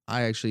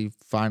I actually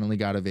finally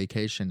got a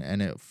vacation,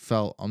 and it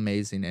felt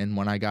amazing. And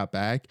when I got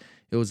back,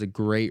 it was a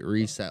great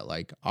reset.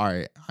 Like, all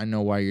right, I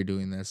know why you're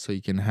doing this, so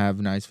you can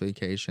have nice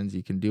vacations,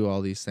 you can do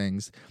all these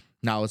things.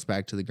 Now it's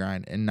back to the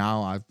grind, and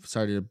now I've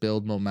started to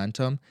build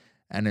momentum,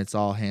 and it's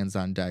all hands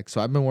on deck. So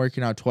I've been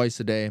working out twice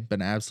a day,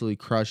 been absolutely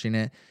crushing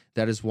it.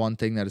 That is one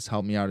thing that has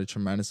helped me out a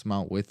tremendous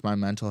amount with my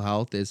mental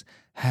health, is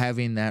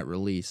having that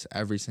release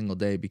every single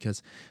day,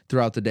 because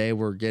throughout the day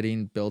we're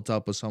getting built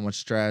up with so much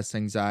stress,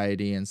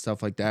 anxiety, and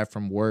stuff like that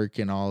from work,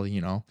 and all,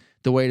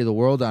 the weight of the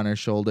world on our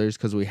shoulders,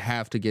 because we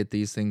have to get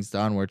these things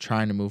done. We're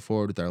trying to move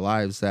forward with our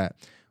lives, that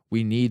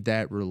we need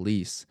that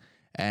release.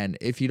 And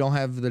if you don't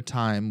have the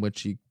time,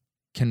 which you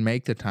can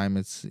make the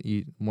time,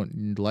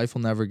 life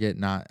will never get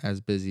not as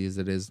busy as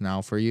it is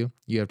now for you.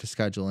 You have to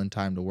schedule in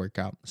time to work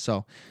out.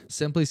 So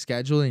simply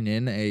scheduling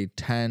in a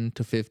 10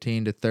 to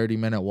 15 to 30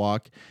 minute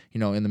walk,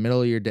 in the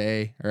middle of your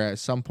day or at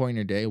some point in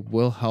your day,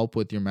 will help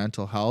with your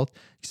mental health,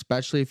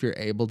 especially if you're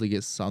able to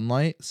get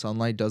sunlight.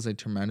 Sunlight does a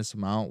tremendous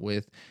amount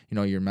with,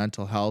 your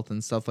mental health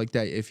and stuff like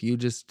that. If you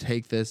just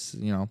take this,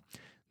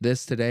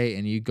 this today,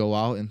 and you go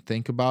out and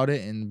think about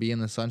it and be in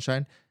the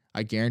sunshine,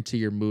 I guarantee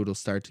your mood will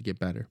start to get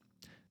better.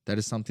 That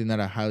is something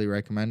that I highly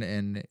recommend.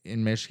 And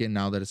in Michigan,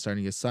 now that it's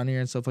starting to get sunnier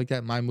and stuff like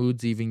that, my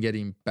mood's even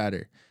getting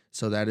better.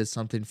 So that is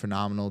something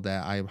phenomenal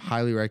that I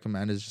highly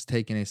recommend, is just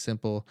taking a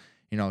simple,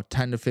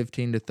 10 to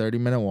 15 to 30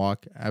 minute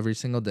walk every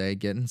single day,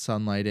 getting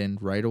sunlight in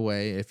right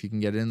away. If you can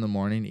get it in the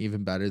morning,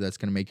 even better. That's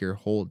going to make your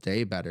whole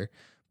day better.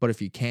 But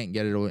if you can't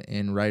get it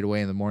in right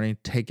away in the morning,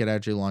 take it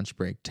at your lunch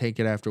break, take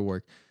it after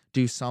work,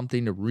 do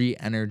something to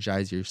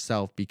re-energize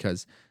yourself,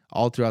 because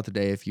all throughout the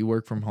day, if you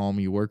work from home,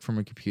 you work from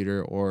a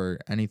computer or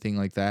anything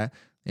like that,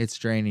 it's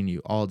draining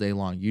you all day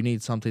long. You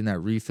need something that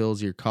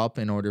refills your cup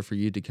in order for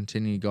you to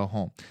continue to go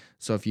home.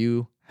 So if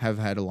you have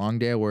had a long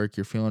day at work,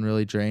 you're feeling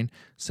really drained,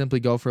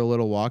 simply go for a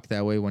little walk.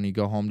 That way, when you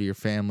go home to your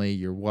family,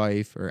 your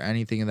wife, or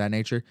anything of that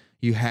nature,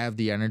 you have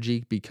the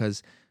energy,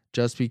 because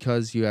just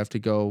because you have to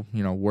go,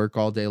 work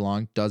all day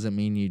long doesn't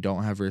mean you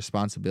don't have a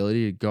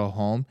responsibility to go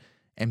home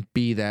and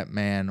be that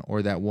man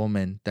or that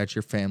woman that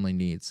your family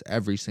needs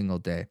every single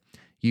day.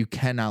 You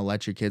cannot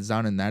let your kids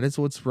down. And that is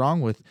what's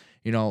wrong with,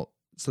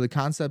 so the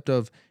concept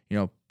of,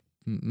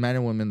 men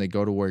and women, they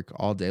go to work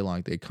all day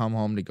long. They come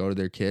home to go to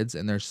their kids,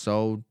 and they're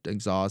so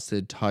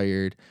exhausted,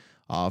 tired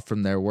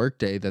from their work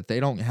day that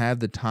they don't have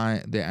the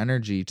time, the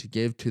energy to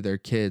give to their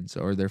kids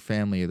or their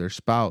family or their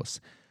spouse.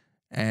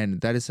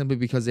 And that is simply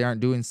because they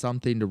aren't doing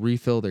something to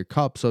refill their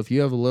cup. So if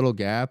you have a little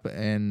gap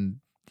and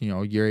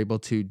you're able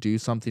to do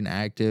something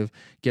active,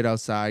 get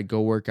outside,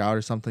 go work out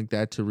or something like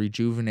that to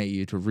rejuvenate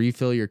you, to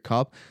refill your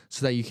cup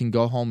so that you can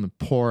go home and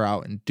pour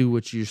out and do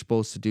what you're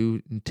supposed to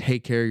do and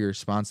take care of your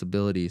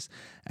responsibilities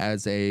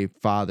as a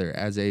father,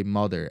 as a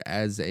mother,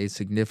 as a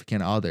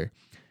significant other.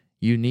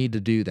 You need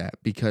to do that,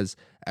 because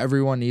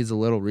everyone needs a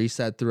little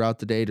reset throughout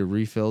the day to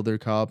refill their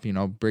cup,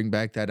 bring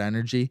back that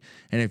energy.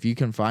 And if you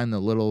can find the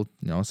little,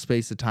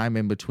 space of time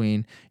in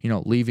between,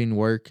 leaving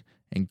work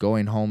and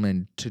going home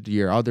and to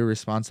your other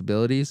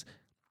responsibilities,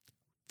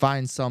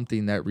 find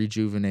something that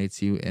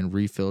rejuvenates you and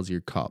refills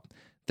your cup.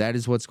 That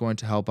is what's going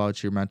to help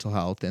out your mental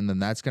health. And then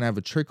that's going to have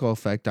a trickle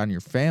effect on your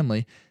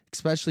family,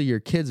 especially your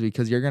kids,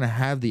 because you're going to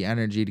have the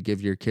energy to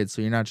give your kids.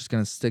 So you're not just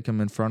going to stick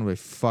them in front of a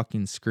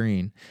fucking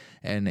screen,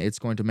 and it's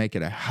going to make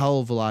it a hell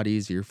of a lot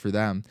easier for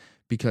them,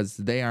 because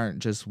they aren't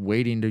just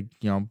waiting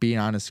to, be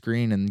on a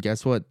screen. And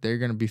guess what? They're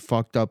going to be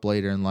fucked up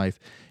later in life.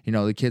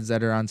 The kids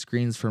that are on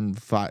screens from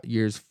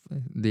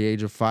the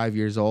age of 5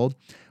 years old,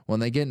 when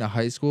they get into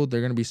high school,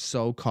 they're going to be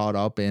so caught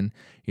up in,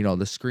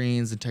 the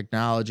screens and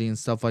technology and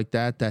stuff like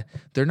that, that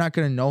they're not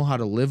going to know how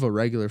to live a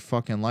regular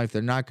fucking life.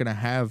 They're not going to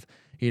have,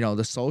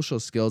 the social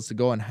skills to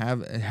go and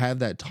have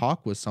that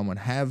talk with someone,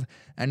 have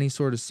any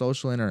sort of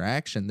social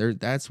interaction.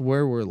 That's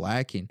where we're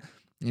lacking.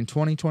 In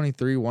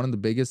 2023, one of the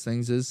biggest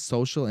things is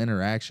social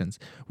interactions.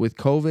 With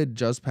COVID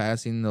just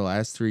passing the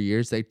last 3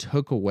 years, they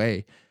took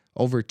away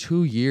over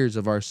 2 years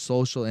of our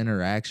social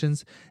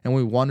interactions, and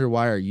we wonder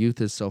why our youth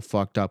is so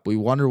fucked up. We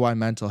wonder why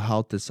mental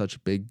health is such a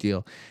big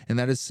deal, and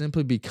that is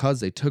simply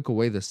because they took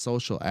away the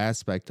social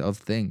aspect of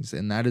things,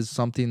 and that is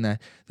something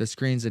that the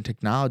screens and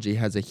technology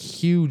has a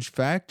huge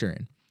factor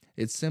in.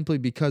 It's simply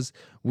because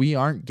we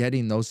aren't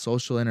getting those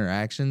social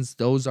interactions.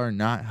 Those are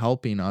not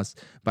helping us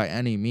by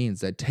any means.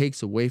 That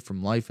takes away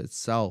from life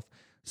itself.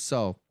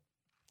 So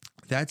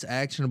that's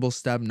actionable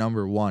step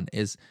number 1,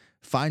 is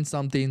find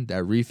something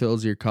that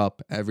refills your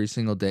cup every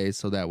single day.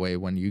 So that way,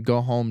 when you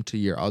go home to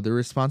your other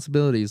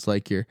responsibilities,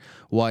 like your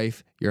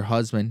wife, your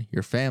husband,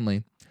 your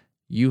family,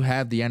 you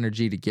have the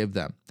energy to give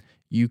them.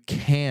 You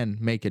can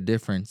make a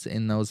difference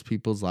in those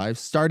people's lives.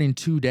 Starting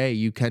today,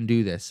 you can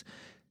do this.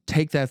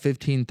 Take that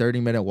 15,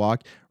 30-minute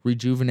walk,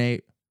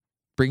 rejuvenate,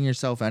 bring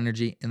yourself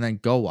energy, and then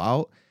go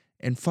out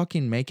and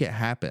fucking make it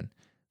happen.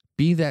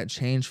 Be that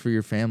change for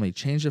your family.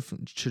 Change the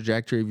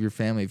trajectory of your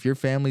family. If your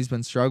family's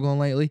been struggling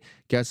lately,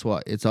 guess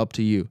what? It's up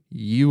to you.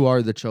 You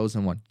are the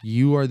chosen one.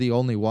 You are the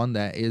only one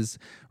that is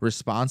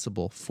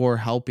responsible for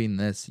helping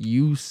this.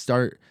 You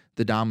start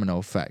the domino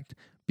effect,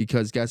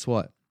 because guess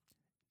what?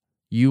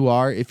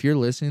 If you're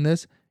listening to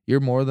this, you're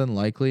more than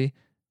likely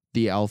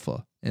the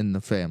alpha in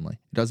the family.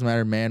 It doesn't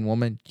matter, man,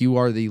 woman, you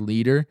are the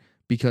leader,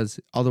 because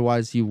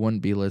otherwise you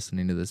wouldn't be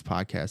listening to this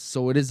podcast.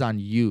 So it is on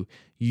you.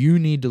 You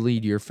need to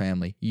lead your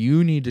family.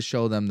 You need to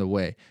show them the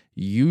way.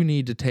 You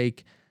need to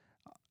take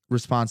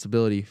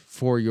responsibility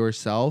for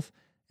yourself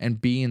and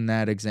being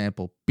that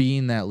example,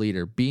 being that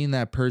leader, being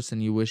that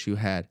person you wish you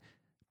had.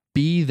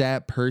 Be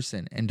that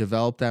person and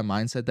develop that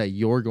mindset that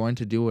you're going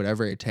to do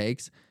whatever it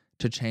takes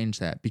to change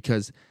that.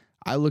 Because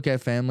I look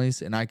at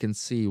families and I can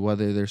see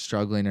whether they're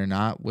struggling or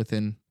not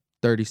within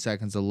 30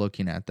 seconds of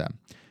looking at them.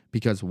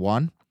 Because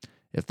 1,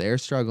 if they're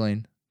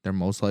struggling, they're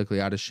most likely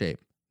out of shape.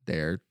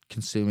 They're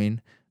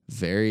consuming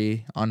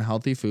very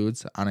unhealthy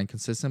foods on a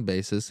consistent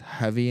basis,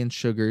 heavy in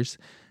sugars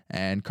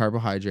and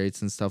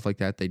carbohydrates and stuff like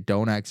that. They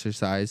don't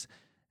exercise,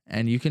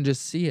 and you can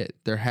just see it.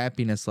 Their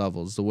happiness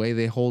levels, the way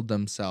they hold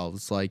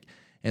themselves,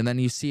 and then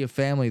you see a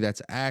family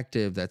that's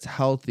active, that's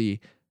healthy.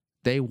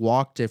 They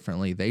walk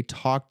differently. They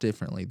talk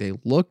differently. They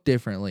look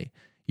differently.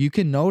 You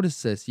can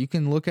notice this. You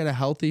can look at a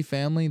healthy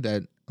family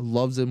that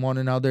loves one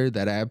another,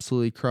 that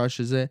absolutely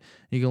crushes it.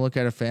 You can look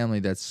at a family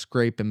that's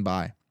scraping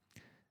by,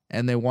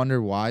 and they wonder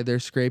why they're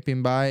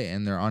scraping by,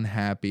 and they're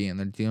unhappy, and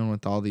they're dealing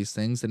with all these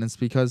things. And it's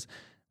because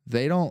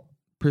they don't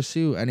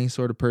pursue any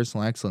sort of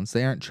personal excellence.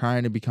 They aren't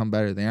trying to become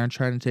better. They aren't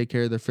trying to take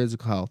care of their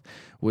physical health,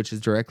 which is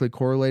directly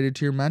correlated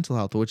to your mental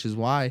health, which is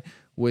why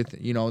with,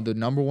 the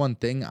number one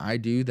thing I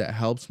do that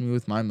helps me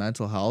with my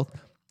mental health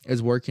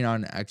is working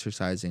on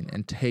exercising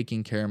and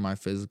taking care of my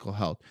physical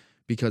health.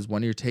 Because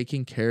when you're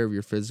taking care of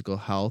your physical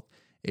health,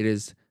 it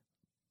is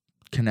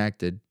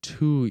connected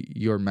to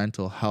your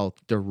mental health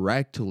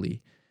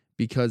directly,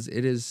 because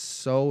it is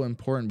so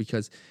important.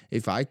 Because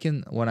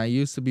when I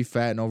used to be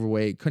fat and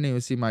overweight, couldn't even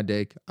see my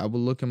dick, I would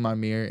look in my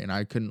mirror and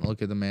I couldn't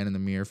look at the man in the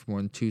mirror for more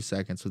than 2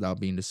 seconds without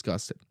being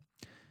disgusted.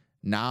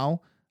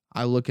 Now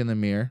I look in the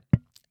mirror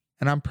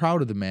and I'm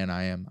proud of the man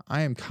I am.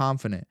 I am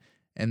confident.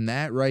 And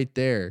that right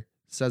there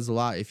says a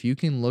lot. If you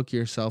can look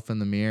yourself in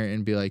the mirror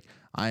and be like,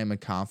 I am a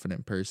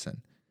confident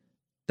person,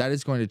 that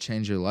is going to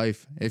change your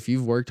life. If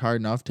you've worked hard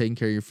enough taking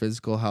care of your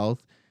physical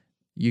health,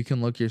 you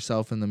can look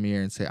yourself in the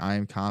mirror and say, I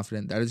am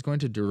confident. That is going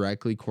to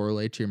directly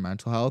correlate to your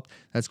mental health.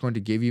 That's going to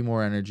give you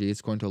more energy.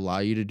 It's going to allow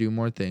you to do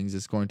more things.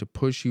 It's going to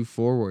push you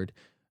forward.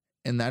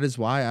 And that is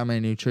why I'm a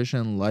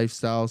nutrition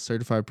lifestyle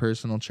certified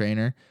personal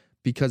trainer,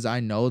 because I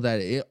know that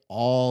it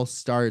all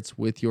starts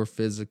with your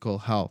physical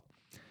health.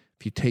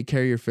 If you take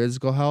care of your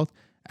physical health,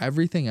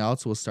 everything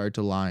else will start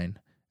to line.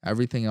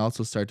 Everything else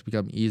will start to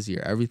become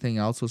easier. Everything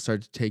else will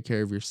start to take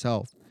care of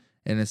yourself.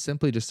 And it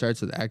simply just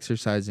starts with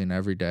exercising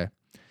every day.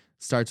 It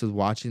starts with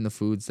watching the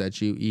foods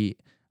that you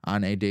eat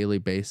on a daily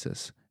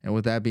basis. And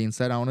with that being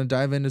said, I want to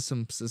dive into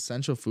some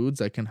essential foods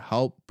that can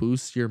help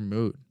boost your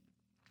mood.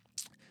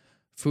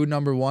 Food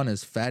number 1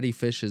 is fatty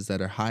fishes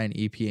that are high in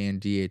EPA and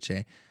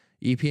DHA.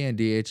 EPA and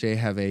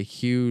DHA have a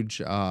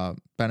huge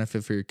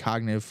benefit for your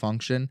cognitive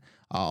function,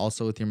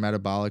 also with your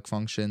metabolic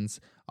functions.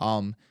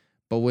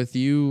 But with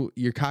your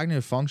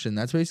cognitive function,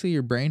 that's basically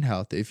your brain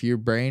health. If your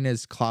brain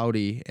is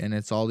cloudy and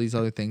it's all these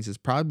other things, it's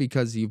probably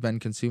because you've been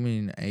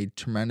consuming a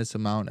tremendous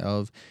amount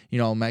of,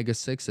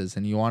 omega-6s.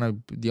 And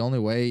the only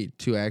way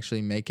to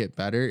actually make it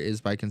better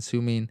is by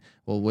consuming,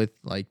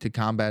 to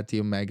combat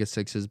the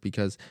omega-6s,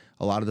 because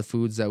a lot of the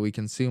foods that we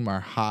consume are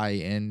high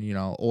in,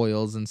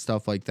 oils and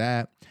stuff like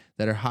that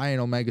are high in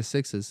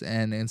omega-6s.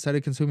 And instead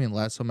of consuming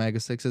less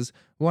omega-6s,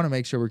 we want to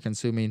make sure we're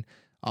consuming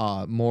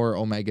more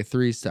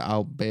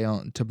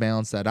omega-3s to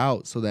balance that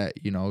out, so that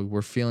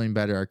we're feeling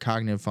better, our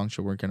cognitive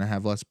function, we're going to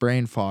have less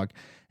brain fog,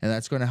 and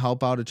that's going to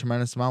help out a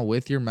tremendous amount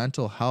with your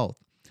mental health.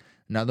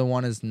 Another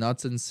one is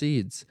nuts and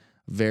seeds,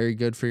 very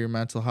good for your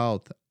mental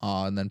health.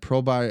 And then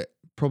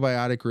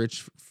probiotic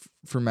rich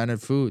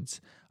fermented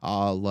foods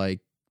like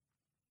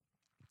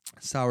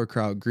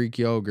sauerkraut, Greek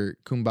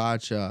yogurt,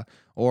 kombucha,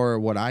 or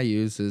what I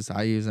use an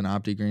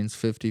OptiGreens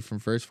 50 from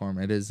First Form.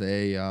 It is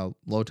a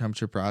low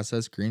temperature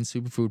processed green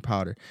superfood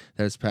powder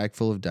that is packed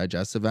full of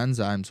digestive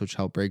enzymes, which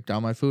help break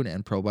down my food,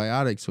 and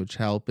probiotics, which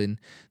help in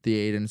the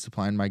aid in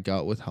supplying my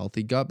gut with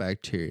healthy gut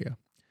bacteria.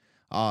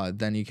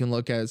 Then you can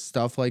look at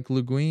stuff like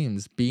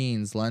legumes,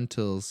 beans,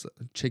 lentils,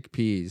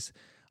 chickpeas.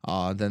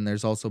 Then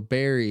there's also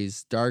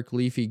berries, dark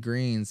leafy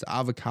greens,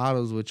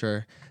 avocados, which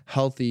are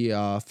healthy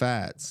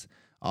fats.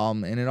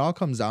 And it all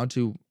comes down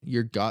to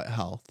your gut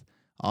health.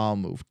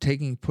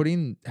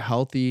 Putting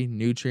healthy,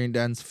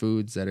 nutrient-dense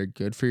foods that are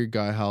good for your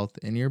gut health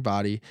in your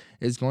body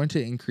is going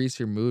to increase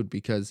your mood,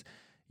 because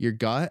your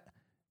gut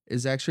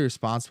is actually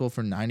responsible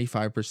for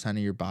 95% of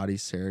your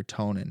body's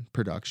serotonin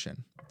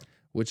production,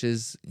 which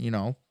is,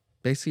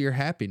 basically your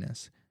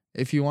happiness.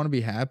 If you want to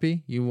be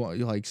happy, you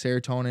like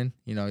serotonin,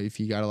 if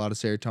you got a lot of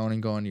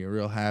serotonin going, you're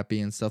real happy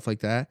and stuff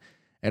like that.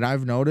 And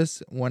I've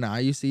noticed when I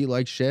used to eat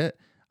like shit,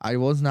 I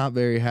was not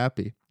very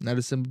happy. And that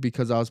is simply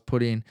because I was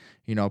putting,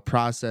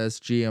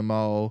 processed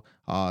GMO,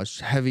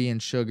 heavy in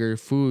sugar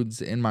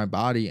foods in my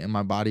body, and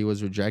my body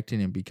was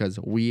rejecting it, because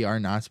we are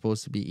not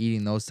supposed to be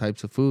eating those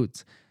types of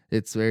foods.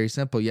 It's very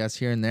simple. Yes,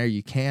 here and there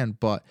you can,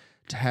 but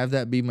to have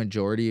that be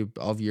majority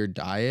of your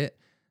diet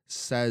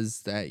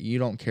says that you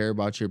don't care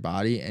about your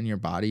body, and your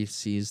body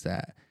sees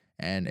that,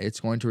 and it's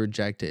going to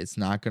reject it. It's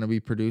not going to be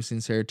producing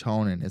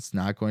serotonin. It's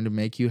not going to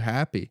make you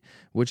happy,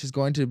 which is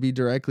going to be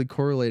directly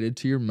correlated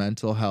to your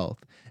mental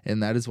health.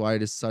 And that is why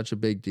it is such a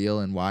big deal,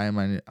 and why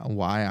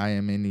I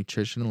am a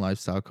nutrition and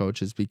lifestyle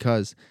coach, is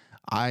because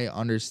I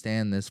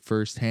understand this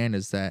firsthand,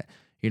 is that,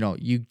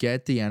 you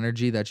get the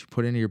energy that you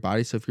put into your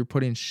body. So if you're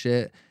putting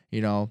shit,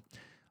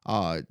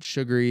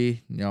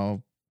 sugary,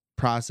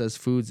 processed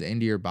foods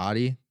into your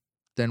body,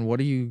 then what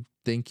do you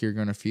think you're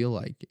going to feel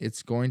like?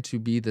 It's going to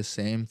be the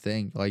same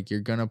thing. Like,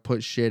 you're going to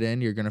put shit in,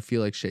 you're going to feel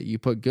like shit. You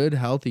put good,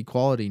 healthy,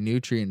 quality,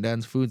 nutrient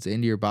dense foods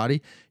into your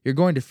body, you're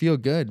going to feel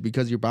good,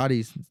 because your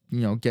body's,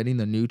 getting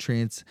the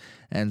nutrients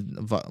and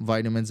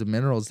vitamins and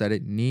minerals that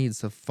it needs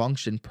to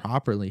function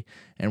properly.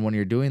 And when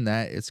you're doing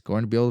that, it's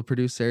going to be able to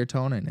produce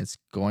serotonin. It's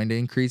going to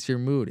increase your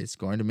mood. It's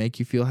going to make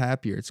you feel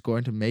happier. It's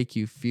going to make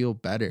you feel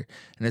better.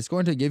 And it's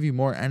going to give you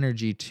more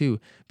energy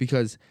too,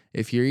 because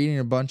if you're eating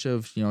a bunch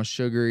of,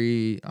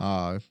 sugary,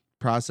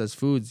 processed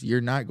foods, you're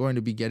not going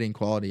to be getting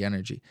quality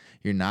energy.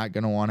 You're not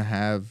going to want to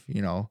have,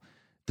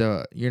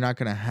 you're not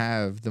going to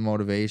have the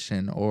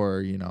motivation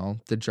or,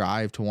 the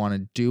drive to want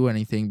to do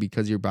anything,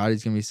 because your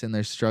body's going to be sitting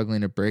there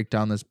struggling to break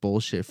down this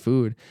bullshit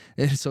food.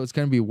 And so it's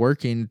going to be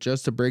working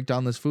just to break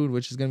down this food,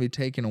 which is going to be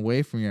taken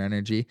away from your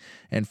energy.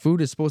 And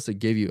food is supposed to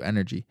give you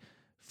energy.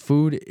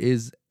 Food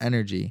is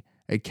energy.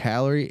 A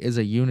calorie is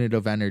a unit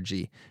of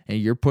energy, and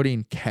you're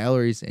putting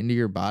calories into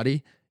your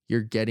body,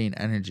 you're getting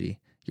energy.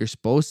 You're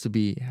supposed to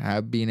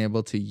being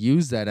able to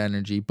use that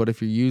energy, but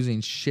if you're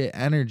using shit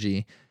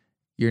energy,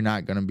 you're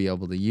not going to be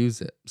able to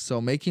use it. So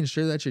making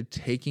sure that you're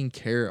taking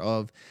care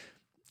of,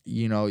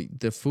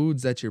 the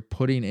foods that you're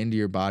putting into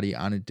your body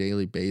on a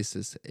daily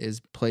basis is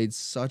played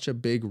such a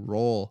big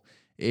role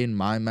in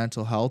my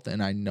mental health.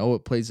 And I know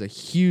it plays a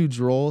huge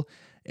role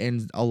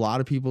in a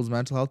lot of people's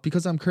mental health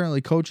because I'm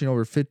currently coaching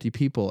over 50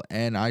 people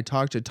and I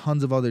talk to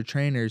tons of other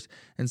trainers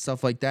and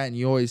stuff like that. And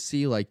you always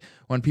see like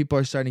when people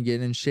are starting to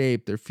get in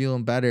shape, they're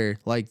feeling better,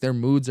 like their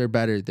moods are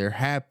better, they're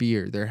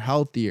happier, they're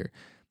healthier.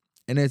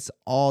 And it's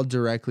all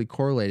directly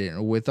correlated.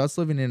 And with us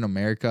living in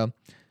America,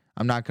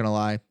 I'm not going to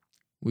lie,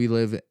 we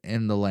live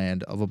in the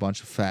land of a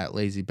bunch of fat,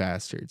 lazy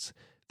bastards.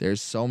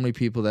 There's so many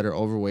people that are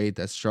overweight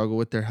that struggle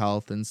with their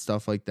health and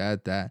stuff like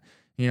that,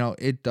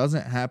 it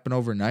doesn't happen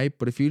overnight.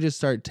 But if you just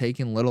start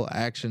taking little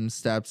action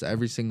steps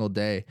every single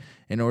day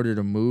in order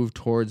to move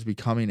towards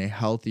becoming a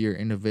healthier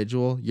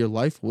individual, your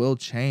life will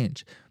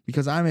change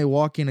because I'm a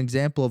walking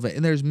example of it.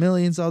 And there's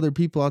millions of other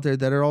people out there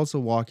that are also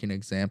walking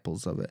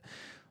examples of it.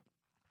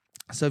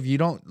 So if you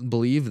don't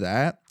believe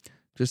that,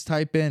 just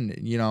type in,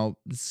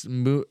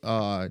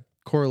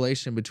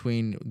 correlation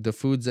between the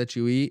foods that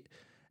you eat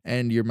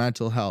and your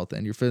mental health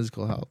and your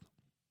physical health.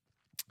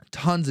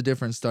 Tons of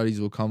different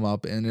studies will come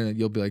up and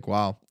you'll be like,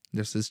 wow,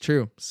 this is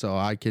true.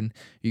 So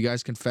you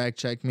guys can fact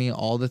check me.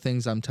 All the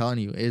things I'm telling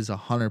you is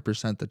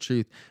 100% the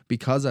truth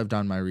because I've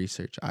done my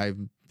research. I've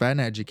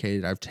been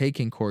educated. I've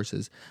taken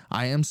courses.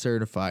 I am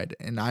certified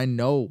and I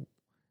know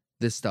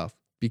this stuff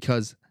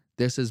because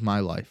this is my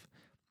life.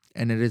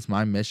 And it is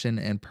my mission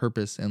and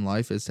purpose in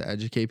life is to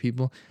educate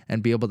people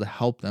and be able to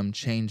help them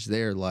change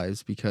their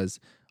lives because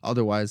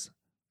otherwise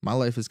my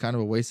life is kind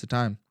of a waste of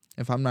time.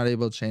 If I'm not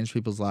able to change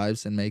people's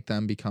lives and make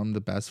them become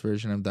the best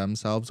version of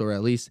themselves or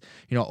at least,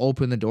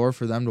 open the door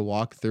for them to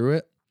walk through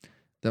it,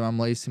 then I'm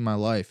wasting my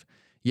life.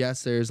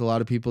 Yes, there's a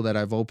lot of people that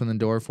I've opened the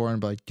door for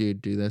and be like,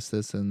 dude, do this,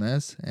 this, and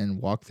this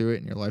and walk through it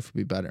and your life will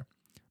be better.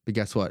 But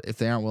guess what? If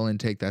they aren't willing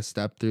to take that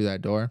step through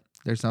that door,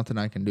 there's nothing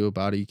I can do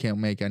about it. You can't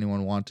make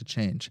anyone want to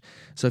change.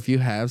 So if you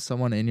have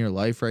someone in your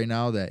life right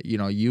now that,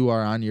 you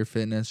are on your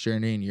fitness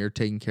journey and you're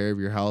taking care of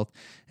your health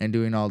and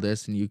doing all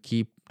this and you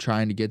keep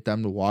trying to get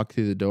them to walk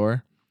through the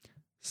door,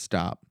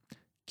 stop.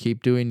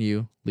 Keep doing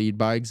you. Lead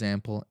by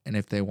example. And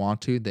if they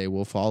want to, they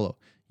will follow.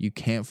 You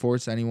can't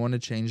force anyone to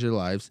change their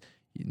lives.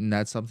 And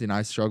that's something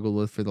I struggled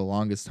with for the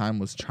longest time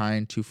was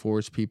trying to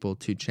force people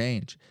to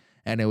change.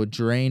 And it would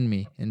drain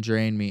me and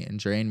drain me and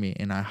drain me.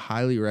 And I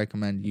highly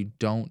recommend you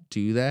don't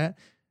do that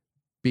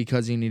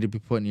because you need to be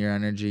putting your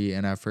energy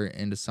and effort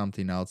into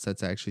something else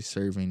that's actually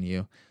serving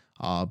you.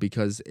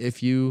 Because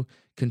if you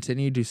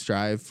continue to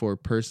strive for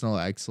personal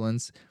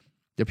excellence,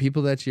 the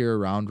people that you're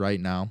around right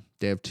now,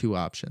 they have two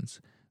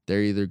options.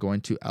 They're either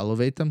going to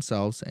elevate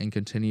themselves and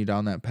continue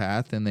down that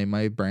path, and they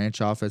might branch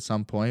off at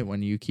some point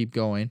when you keep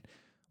going,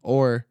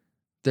 or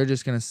they're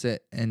just going to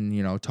sit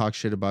and, talk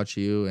shit about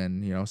you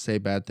and, say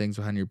bad things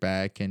behind your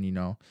back.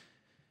 And,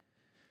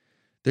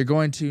 they're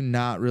going to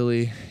not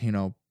really,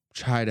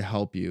 try to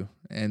help you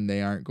and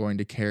they aren't going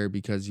to care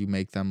because you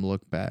make them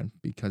look bad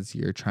because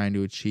you're trying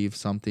to achieve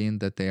something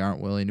that they aren't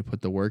willing to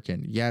put the work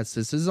in. Yes,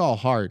 this is all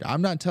hard.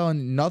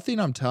 Nothing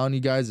I'm telling you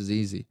guys is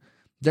easy.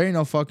 There ain't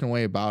no fucking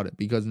way about it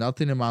because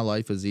nothing in my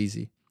life is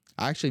easy.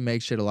 I actually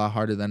make shit a lot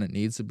harder than it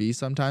needs to be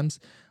sometimes.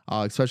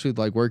 Especially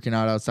like working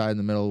out outside in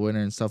the middle of winter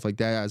and stuff like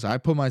that, as I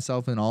put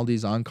myself in all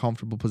these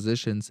uncomfortable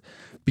positions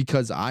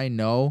because I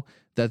know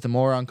that the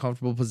more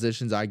uncomfortable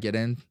positions I get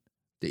in,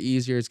 the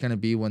easier it's going to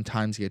be when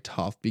times get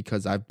tough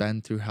because I've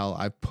been through hell.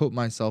 I've put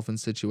myself in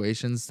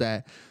situations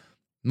that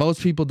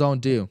most people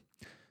don't do.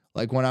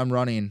 Like when I'm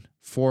running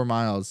 4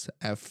 miles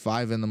at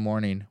 5 a.m.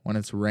 when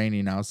it's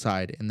raining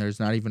outside and there's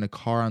not even a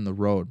car on the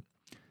road.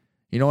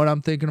 You know what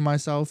I'm thinking to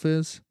myself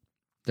is,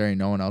 there ain't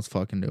no one else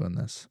fucking doing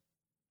this.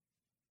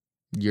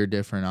 You're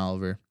different,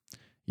 Oliver.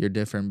 You're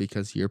different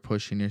because you're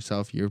pushing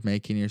yourself. You're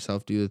making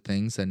yourself do the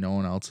things that no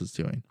one else is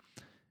doing.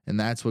 And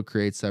that's what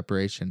creates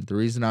separation. The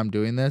reason I'm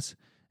doing this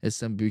is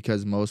simply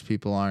because most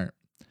people aren't.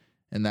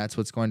 And that's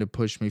what's going to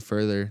push me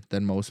further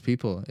than most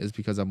people is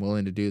because I'm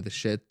willing to do the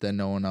shit that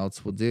no one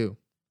else will do.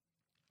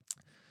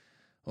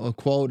 Well, a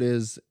quote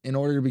is, in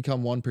order to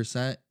become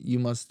 1%, you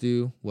must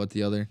do what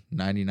the other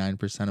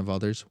 99% of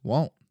others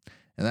won't.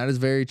 And that is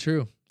very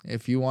true.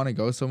 If you want to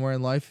go somewhere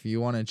in life, if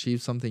you want to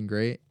achieve something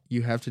great,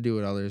 you have to do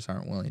what others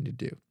aren't willing to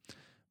do.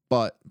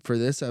 But for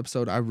this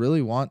episode, I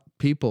really want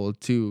people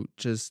to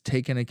just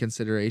take into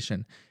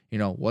consideration,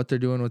 what they're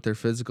doing with their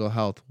physical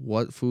health,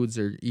 what foods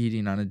they're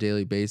eating on a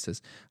daily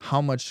basis,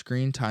 how much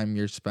screen time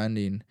you're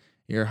spending,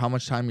 or how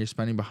much time you're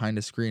spending behind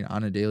a screen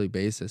on a daily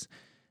basis,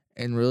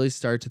 and really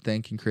start to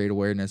think and create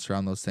awareness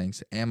around those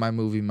things. Am I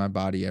moving my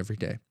body every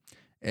day?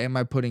 Am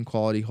I putting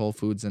quality whole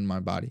foods in my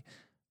body?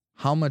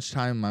 How much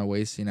time am I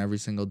wasting every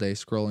single day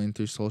scrolling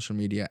through social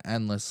media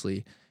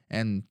endlessly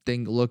and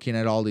looking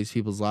at all these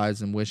people's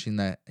lives and wishing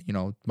that,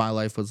 my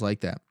life was like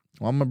that?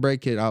 Well, I'm going to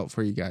break it out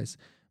for you guys.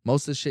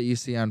 Most of the shit you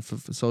see on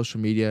social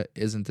media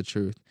isn't the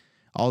truth.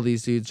 All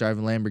these dudes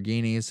driving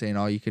Lamborghinis saying,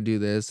 oh, you can do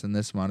this in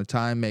this amount of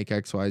time, make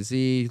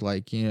XYZ.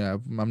 Like,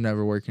 I'm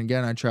never working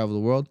again. I travel the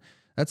world.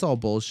 That's all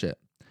bullshit.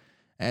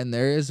 And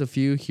there is a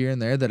few here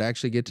and there that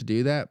actually get to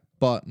do that.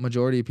 But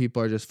majority of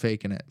people are just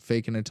faking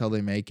it until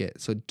they make it.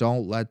 So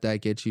don't let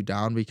that get you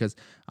down, because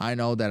I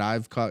know that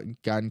I've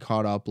gotten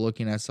caught up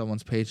looking at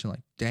someone's page and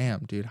like,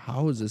 damn, dude,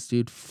 how is this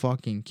dude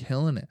fucking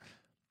killing it?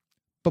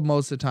 But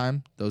most of the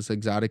time, those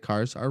exotic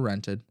cars are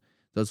rented.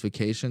 Those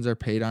vacations are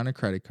paid on a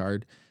credit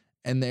card.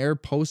 And they're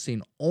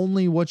posting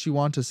only what you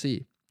want to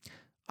see.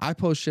 I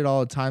post shit all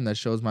the time that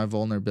shows my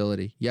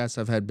vulnerability. Yes,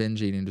 I've had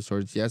binge eating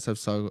disorders. Yes, I've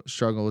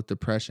struggled with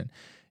depression.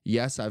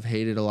 Yes, I've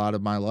hated a lot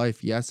of my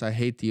life. Yes, I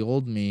hate the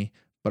old me,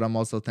 but I'm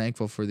also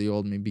thankful for the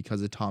old me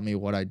because it taught me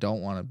what I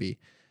don't want to be.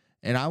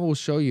 And I will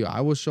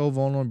show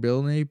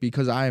vulnerability,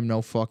 because I am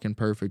no fucking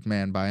perfect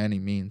man by any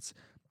means.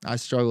 I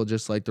struggle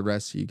just like the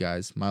rest of you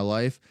guys. My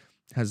life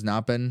has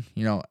not been,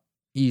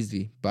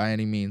 easy by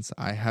any means.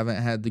 I haven't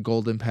had the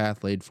golden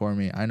path laid for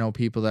me. I know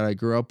people that I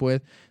grew up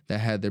with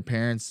that had their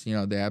parents,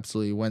 they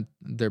absolutely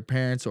their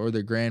parents or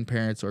their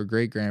grandparents or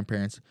great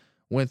grandparents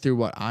went through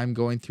what I'm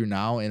going through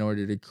now in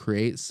order to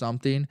create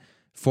something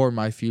for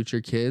my future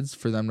kids,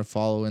 for them to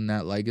follow in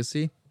that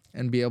legacy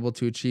and be able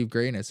to achieve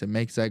greatness. It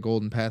makes that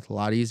golden path a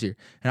lot easier.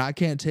 And I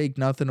can't take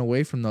nothing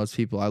away from those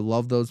people. I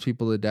love those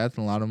people to death,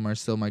 and a lot of them are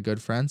still my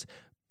good friends,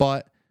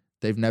 but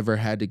they've never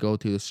had to go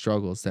through the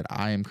struggles that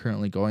I am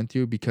currently going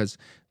through, because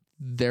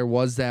there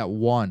was the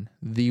one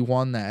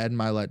that Ed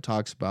Milet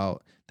talks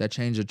about that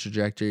changed the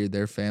trajectory of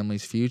their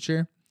family's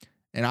future.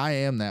 And I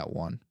am that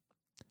one.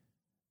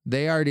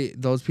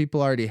 Those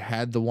people already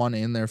had the one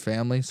in their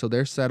family, so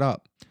they're set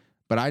up.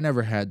 But I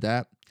never had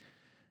that.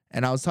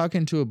 And I was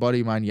talking to a buddy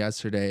of mine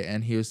yesterday,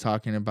 and he was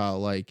talking about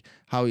like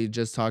how he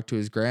just talked to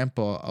his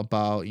grandpa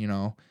about,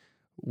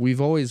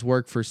 we've always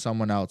worked for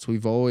someone else.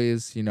 We've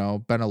always, been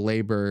a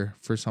laborer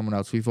for someone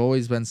else. We've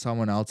always been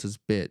someone else's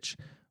bitch.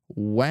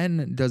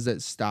 When does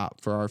it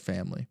stop for our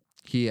family?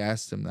 He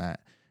asked him that.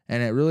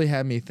 And it really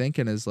had me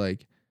thinking, is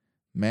like,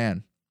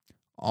 man,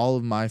 all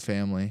of my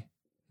family,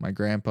 my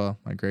grandpa,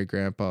 my great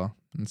grandpa,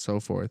 and so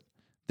forth,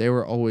 they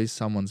were always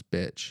someone's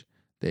bitch.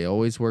 They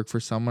always worked for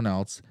someone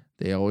else.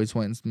 They always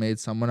went and made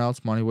someone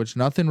else money, which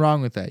nothing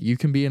wrong with that. You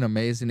can be an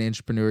amazing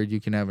entrepreneur.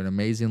 You can have an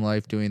amazing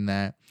life doing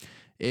that.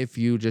 If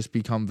you just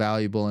become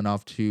valuable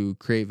enough to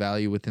create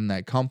value within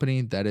that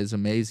company, that is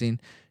amazing.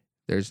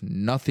 There's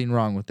nothing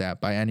wrong with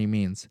that by any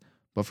means.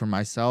 But for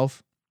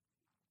myself,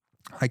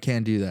 I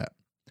can't do that.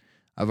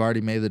 I've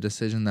already made the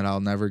decision that I'll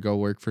never go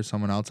work for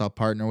someone else. I'll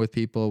partner with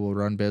people, we'll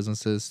run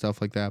businesses,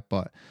 stuff like that.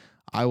 But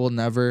I will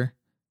never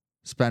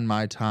spend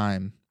my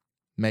time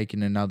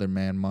making another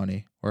man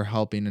money or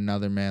helping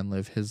another man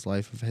live his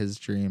life of his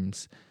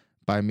dreams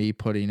by me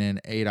putting in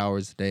 8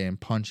 hours a day and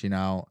punching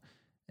out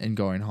and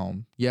going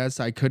home. Yes,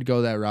 I could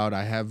go that route.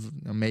 I have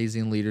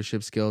amazing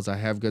leadership skills. I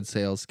have good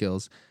sales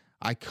skills.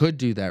 I could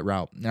do that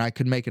route and I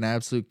could make an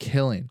absolute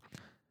killing.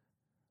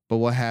 But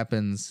what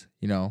happens,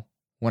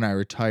 when I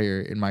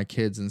retire and my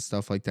kids and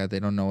stuff like that, they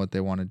don't know what they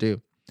want to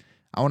do.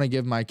 I want to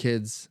give my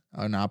kids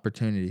an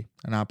opportunity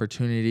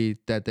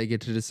that they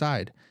get to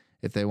decide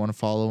if they want to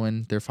follow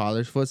in their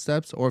father's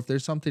footsteps or if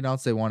there's something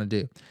else they want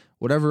to do.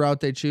 Whatever route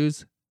they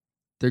choose,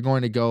 they're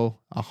going to go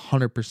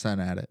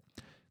 100% at it.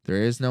 There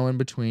is no in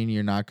between.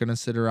 You're not going to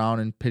sit around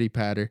and pity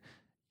patter.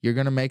 You're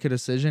going to make a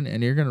decision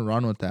and you're going to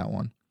run with that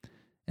one.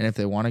 And if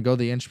they want to go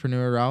the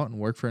entrepreneur route and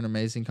work for an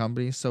amazing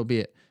company, so be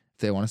it. If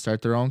they want to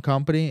start their own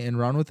company and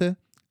run with it,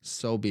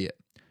 so be it.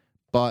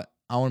 But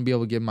I want to be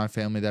able to give my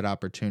family that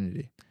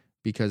opportunity,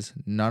 because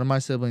none of my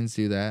siblings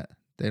do that.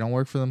 They don't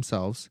work for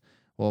themselves.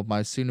 Well,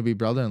 my soon-to-be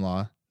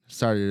brother-in-law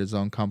started his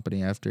own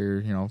company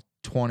after,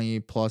 20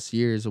 plus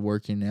years of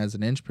working as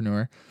an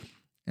entrepreneur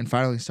and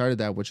finally started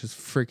that, which is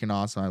freaking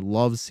awesome. I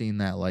love seeing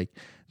that. Like,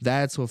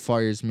 that's what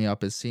fires me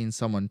up, is seeing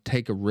someone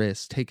take a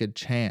risk, take a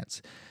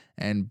chance,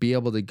 and be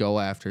able to go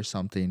after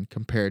something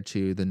compared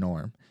to the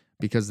norm,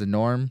 because the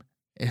norm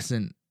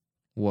isn't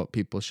what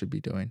people should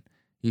be doing.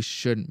 You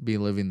shouldn't be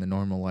living the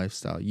normal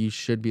lifestyle. You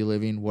should be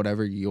living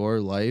whatever your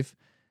life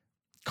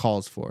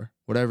calls for,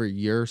 whatever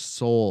your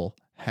soul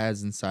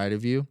has inside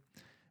of you.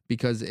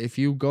 Because if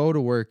you go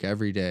to work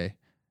every day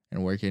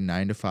and work in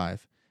 9 to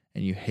 5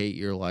 and you hate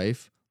your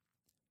life,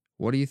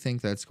 what do you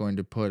think that's going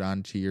to put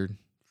onto your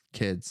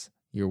kids,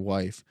 your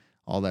wife,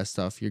 all that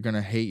stuff? You're going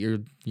to hate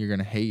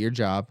your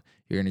job.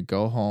 You're going to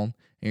go home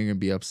and you're going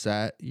to be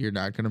upset. You're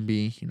not going to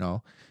be,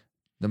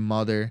 the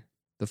mother,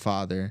 the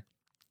father,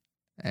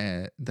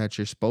 that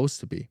you're supposed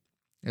to be.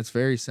 It's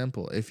very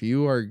simple. If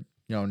you are,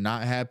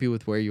 not happy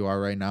with where you are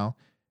right now,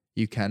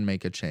 you can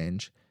make a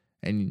change,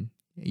 and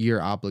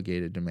you're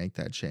obligated to make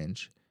that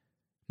change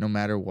no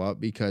matter what,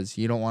 because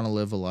you don't want to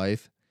live a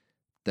life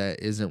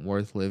that isn't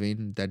worth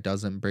living, that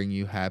doesn't bring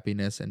you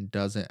happiness and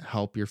doesn't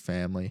help your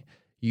family.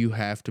 You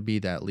have to be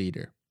that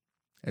leader.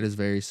 It is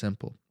very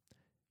simple.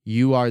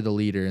 You are the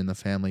leader in the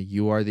family.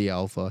 You are the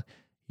alpha.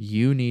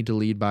 You need to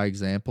lead by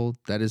example.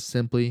 That is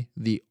simply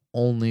the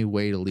only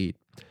way to lead.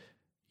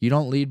 You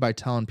don't lead by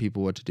telling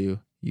people what to do.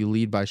 You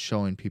lead by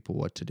showing people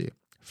what to do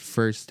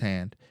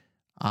firsthand,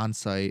 on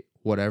site,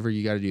 whatever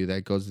you got to do.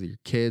 That goes with your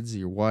kids,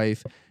 your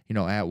wife,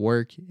 at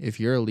work. If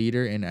you're a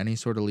leader in any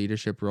sort of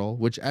leadership role,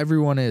 which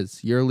everyone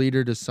is, you're a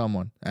leader to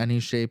someone, any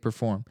shape or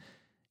form.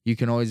 You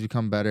can always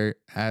become better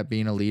at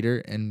being a leader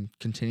and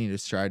continue to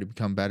strive to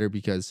become better,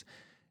 because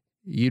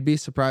you'd be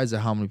surprised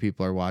at how many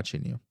people are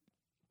watching you.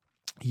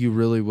 You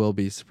really will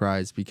be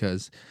surprised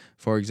because,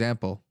 for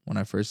example, when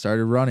I first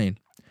started running,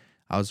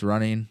 I was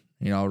running,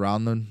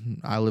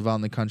 I live out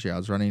in the country. I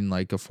was running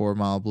like a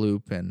 4-mile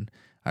loop, and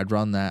I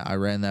ran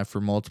that for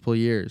multiple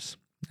years.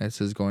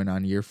 This is going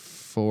on year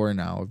 4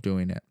 now of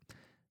doing it.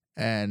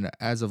 And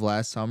as of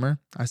last summer,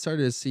 I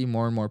started to see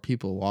more and more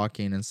people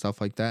walking and stuff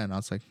like that. And I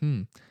was like,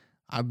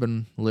 I've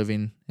been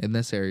living in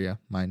this area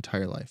my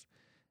entire life.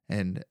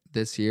 And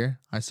this year,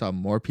 I saw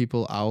more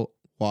people out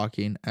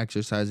walking,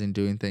 exercising,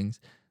 doing things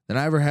than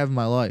I ever have in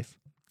my life.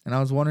 And I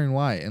was wondering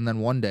why. And then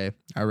one day,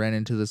 I ran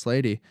into this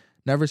lady.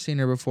 Never seen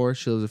her before.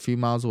 She lives a few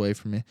miles away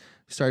from me.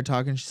 We started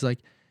talking. She's like,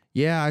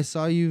 yeah, I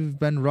saw you've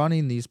been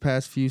running these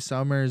past few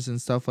summers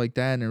and stuff like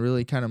that. And it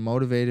really kind of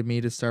motivated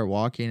me to start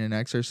walking and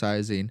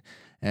exercising.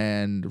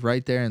 And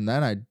right there and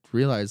then I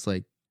realized,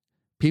 like,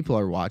 people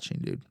are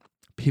watching, dude.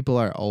 People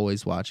are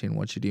always watching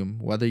what you do.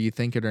 Whether you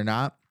think it or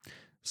not,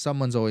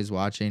 someone's always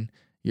watching.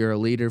 You're a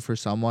leader for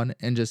someone.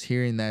 And just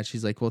hearing that,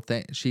 she's like, well,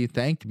 she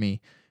thanked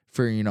me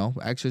for,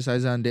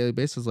 exercising on a daily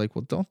basis. Like,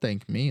 well, don't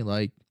thank me.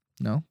 Like,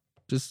 no,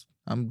 just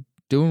I'm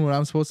doing what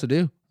I'm supposed to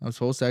do. I'm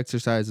supposed to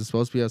exercise. I'm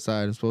supposed to be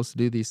outside. I'm supposed to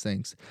do these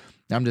things.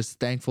 I'm just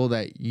thankful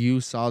that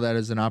you saw that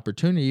as an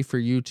opportunity for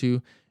you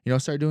to,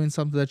 start doing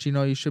something that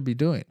you should be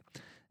doing.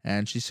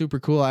 And she's super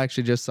cool. I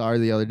actually just saw her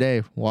the other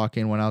day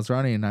walking when I was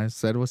running, and I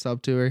said what's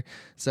up to her,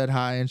 said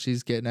hi, and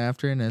she's getting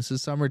after it. And this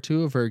is summer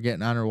 2 of her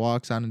getting on her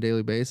walks on a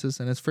daily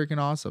basis, and it's freaking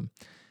awesome.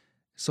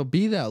 So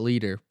be that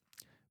leader,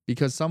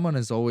 because someone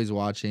is always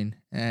watching.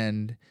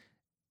 And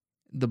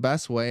the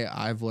best way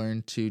I've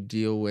learned to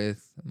deal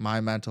with my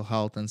mental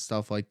health and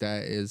stuff like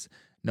that is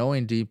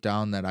knowing deep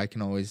down that I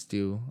can always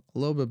do a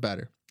little bit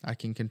better. I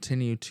can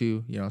continue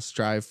to,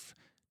 strive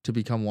to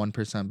become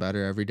 1%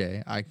 better every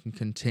day. I can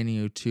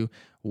continue to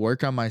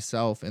work on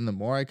myself. And the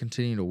more I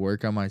continue to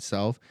work on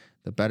myself,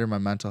 the better my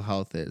mental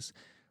health is.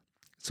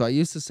 So I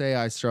used to say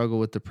I struggle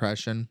with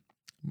depression.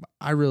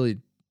 I really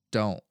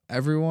don't.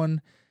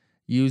 Everyone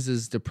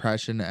uses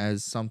depression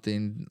as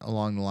something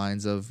along the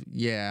lines of,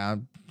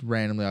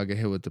 randomly I'll get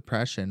hit with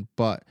depression.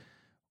 But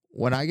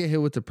when I get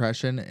hit with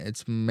depression,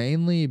 it's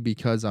mainly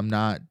because I'm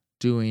not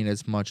doing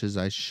as much as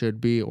I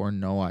should be or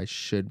know I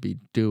should be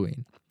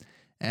doing.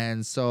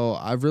 And so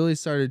I've really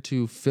started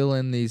to fill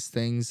in these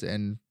things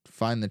and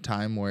find the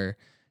time where,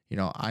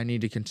 I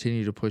need to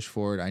continue to push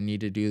forward. I need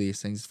to do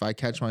these things. If I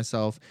catch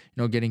myself,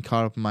 getting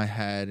caught up in my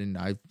head and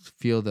I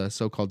feel the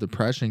so-called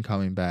depression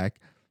coming back,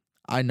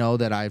 I know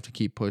that I have to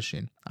keep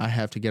pushing. I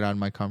have to get out of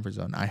my comfort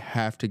zone. I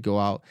have to go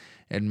out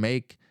and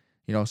make,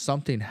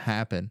 something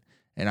happen.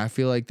 And I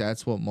feel like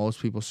that's what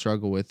most people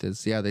struggle with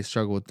is, they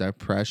struggle with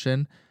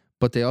depression,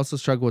 but they also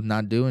struggle with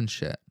not doing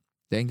shit.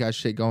 They ain't got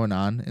shit going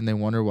on and they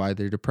wonder why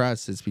they're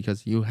depressed. It's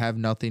because you have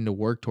nothing to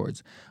work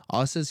towards.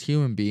 Us as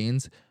human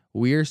beings,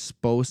 we are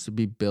supposed to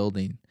be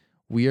building.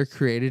 We are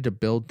created to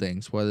build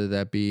things, whether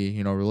that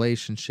be,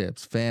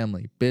 relationships,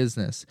 family,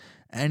 business,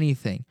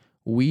 anything.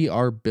 We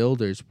are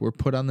builders. We're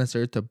put on this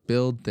earth to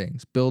build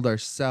things, build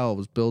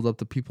ourselves, build up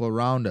the people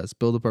around us,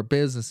 build up our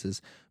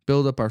businesses,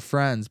 build up our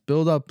friends,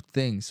 build up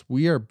things.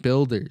 We are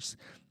builders.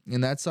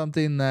 And that's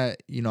something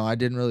that, I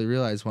didn't really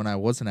realize when I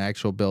was an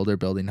actual builder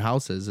building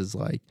houses is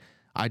like,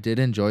 I did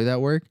enjoy that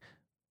work,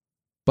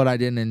 but I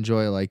didn't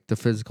enjoy like the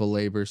physical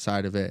labor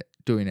side of it,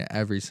 doing it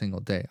every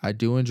single day. I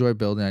do enjoy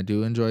building. I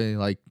do enjoy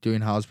like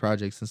doing house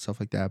projects and stuff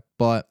like that,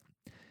 but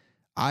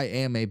I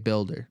am a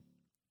builder.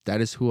 That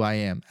is who I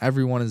am.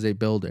 Everyone is a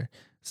builder.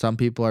 Some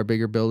people are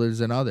bigger builders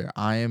than others.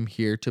 I am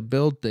here to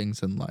build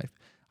things in life.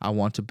 I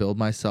want to build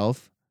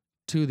myself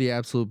to the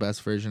absolute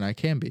best version I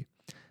can be.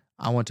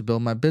 I want to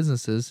build my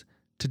businesses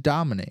to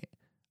dominate.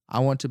 I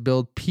want to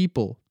build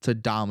people to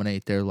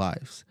dominate their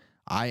lives.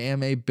 I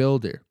am a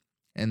builder.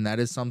 And that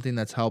is something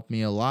that's helped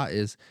me a lot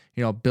is,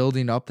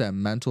 building up that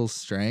mental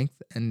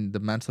strength and the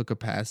mental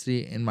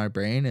capacity in my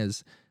brain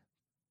is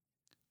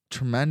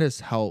tremendous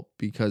help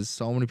because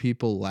so many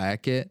people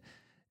lack it.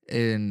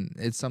 And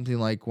it's something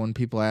like when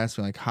people ask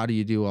me, like, how do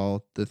you do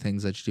all the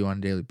things that you do on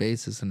a daily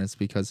basis? And it's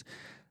because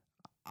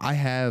I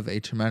have a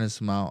tremendous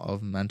amount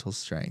of mental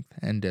strength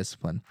and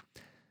discipline.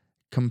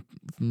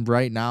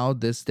 Right now,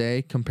 this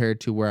day,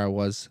 compared to where I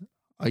was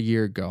a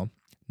year ago,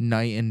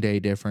 night and day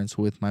difference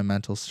with my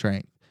mental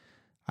strength.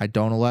 I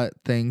don't let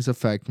things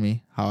affect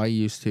me how I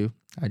used to.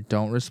 I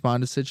don't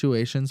respond to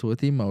situations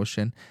with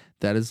emotion.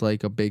 That is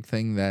like a big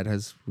thing that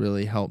has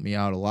really helped me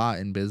out a lot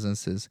in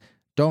businesses.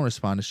 Don't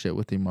respond to shit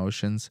with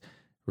emotions.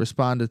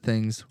 Respond to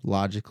things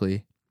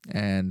logically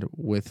and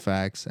with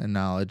facts and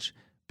knowledge,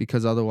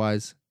 because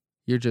otherwise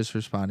you're just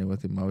responding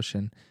with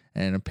emotion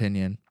and an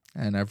opinion,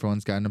 and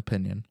everyone's got an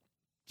opinion.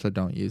 So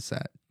don't use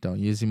that. Don't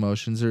use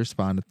emotions to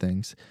respond to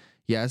things.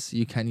 Yes,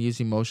 you can use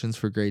emotions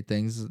for great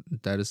things.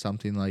 That is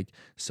something like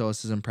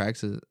stoicism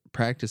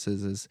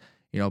practices is,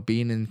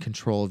 being in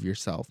control of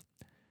yourself,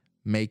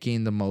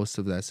 making the most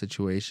of that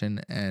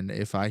situation. And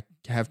if I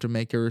have to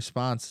make a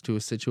response to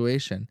a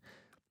situation,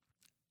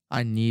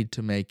 I need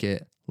to make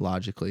it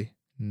logically,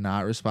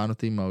 not respond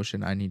with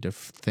emotion. I need to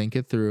think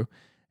it through.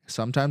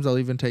 Sometimes I'll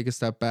even take a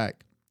step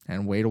back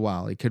and wait a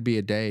while. It could be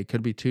a day, it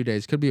could be 2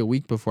 days, it could be a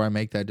week before I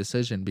make that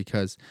decision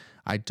because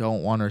I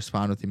don't want to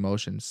respond with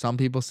emotion. Some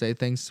people say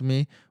things to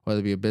me, whether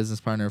it be a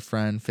business partner, a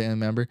friend, family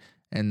member,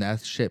 and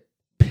that shit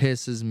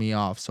pisses me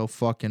off so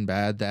fucking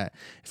bad that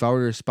if I were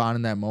to respond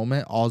in that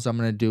moment, all I'm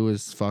going to do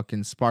is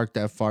fucking spark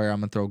that fire. I'm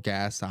going to throw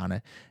gas on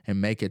it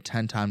and make it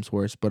 10 times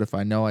worse. But if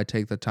I know I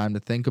take the time to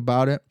think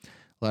about it,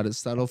 let it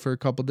settle for a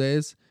couple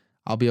days,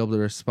 I'll be able to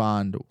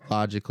respond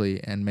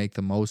logically and make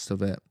the most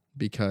of it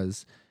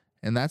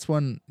and that's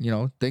when,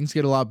 things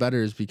get a lot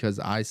better is because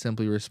I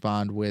simply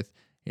respond with,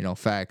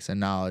 facts and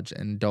knowledge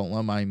and don't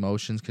let my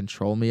emotions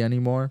control me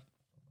anymore.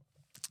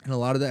 And a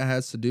lot of that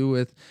has to do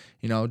with,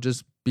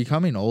 just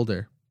becoming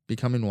older,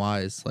 becoming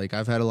wise. Like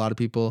I've had a lot of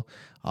people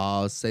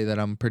say that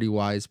I'm a pretty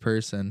wise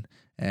person,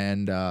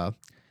 and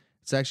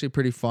it's actually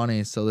pretty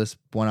funny. So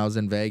when I was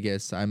in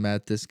Vegas, I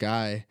met this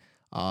guy.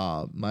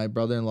 My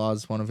brother-in-law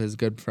is one of his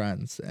good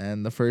friends,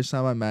 and the first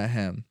time I met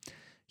him,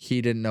 he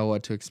didn't know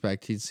what to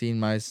expect. He'd seen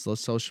my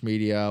social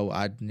media.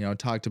 I'd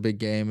talked a big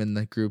game in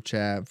the group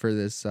chat for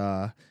this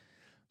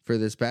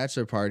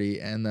bachelor party,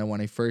 and then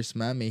when he first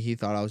met me, he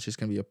thought I was just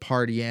gonna be a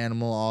party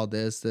animal, all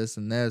this,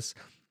 and this.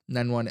 And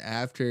then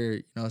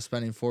after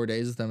spending 4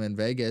 days with him in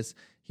Vegas,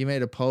 he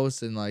made a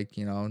post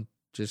and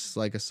just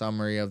like a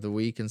summary of the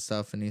week and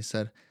stuff, and he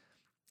said,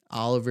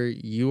 "Oliver,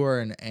 you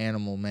are an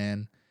animal,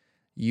 man.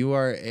 You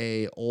are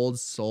a old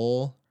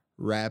soul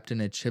wrapped in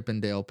a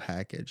Chippendale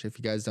package." If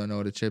you guys don't know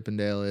what a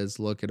Chippendale is,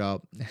 look it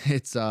up.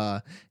 It's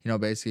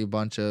basically a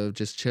bunch of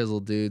just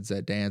chiseled dudes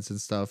that dance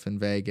and stuff in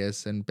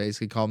Vegas, and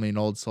basically called me an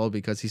old soul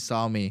because he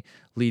saw me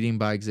leading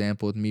by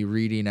example with me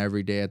reading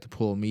every day at the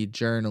pool, me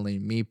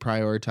journaling, me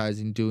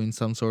prioritizing doing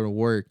some sort of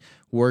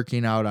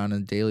working out on a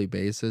daily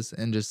basis,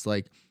 and just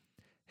like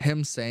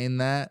him saying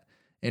that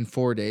in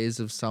 4 days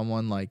of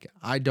someone like,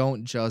 I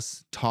don't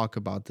just talk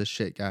about this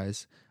shit,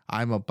 guys.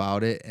 I'm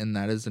about it. And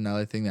that is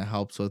another thing that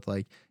helps with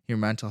like your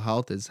mental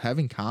health is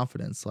having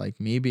confidence.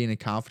 Like me being a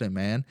confident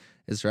man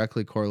is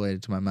directly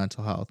correlated to my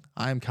mental health.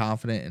 I'm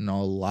confident in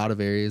a lot of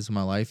areas of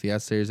my life.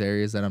 Yes, there's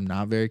areas that I'm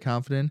not very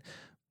confident,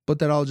 but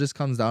that all just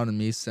comes down to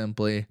me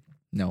simply,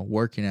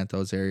 working at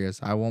those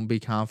areas. I won't be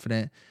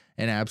confident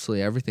in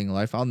absolutely everything in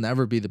life. I'll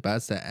never be the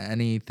best at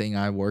anything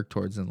I work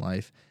towards in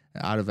life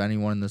out of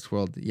anyone in this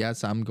world.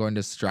 Yes, I'm going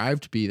to strive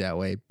to be that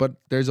way, but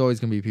there's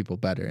always going to be people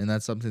better. And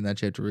that's something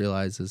that you have to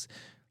realize is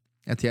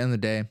at the end of the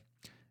day,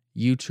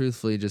 you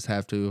truthfully just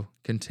have to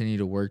continue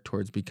to work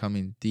towards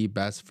becoming the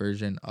best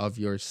version of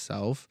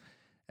yourself.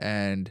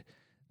 And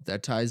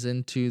that ties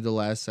into the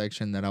last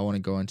section that I want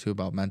to go into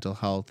about mental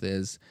health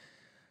is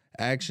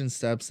action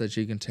steps that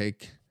you can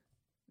take,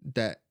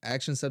 to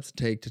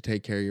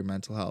take care of your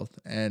mental health.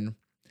 And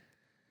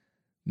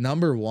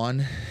number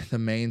one, the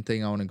main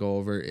thing I want to go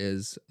over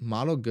is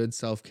model good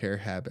self-care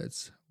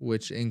habits,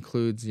 which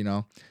includes,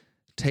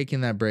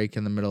 taking that break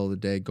in the middle of the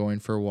day, going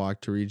for a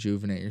walk to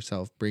rejuvenate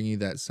yourself, bring you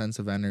that sense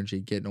of energy,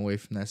 getting away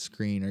from that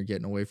screen or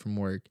getting away from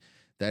work.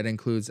 That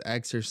includes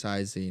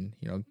exercising,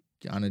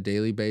 on a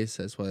daily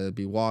basis, whether it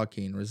be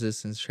walking,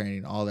 resistance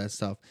training, all that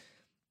stuff.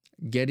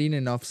 Getting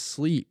enough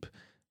sleep.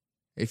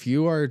 If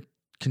you are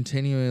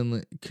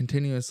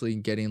continuously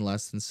getting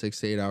less than 6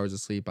 to 8 hours of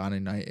sleep on a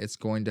night, it's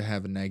going to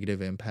have a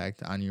negative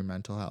impact on your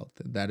mental health.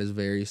 That is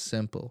very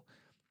simple.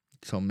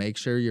 So make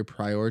sure you're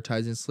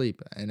prioritizing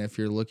sleep. And if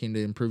you're looking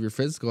to improve your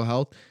physical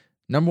health,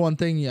 number one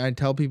thing I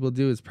tell people to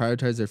do is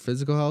prioritize their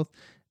physical health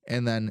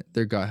and then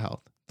their gut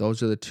health.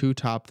 Those are the two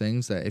top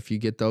things that if you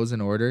get those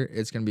in order,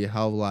 it's going to be a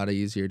hell of a lot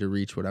easier to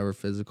reach whatever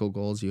physical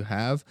goals you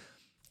have.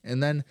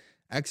 And then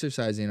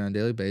exercising on a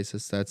daily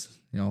basis, that's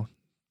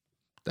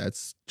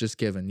just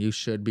given. You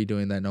should be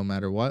doing that no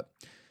matter what.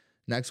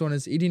 Next one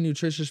is eating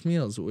nutritious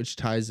meals, which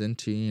ties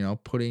into,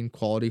 putting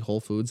quality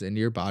whole foods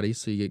into your body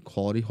so you get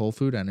quality whole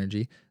food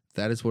energy.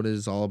 That is what it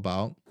is all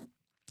about.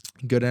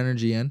 Good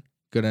energy in,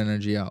 good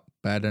energy out.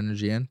 Bad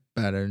energy in,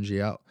 bad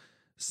energy out.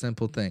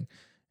 Simple thing.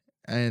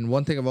 And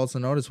one thing I've also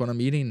noticed when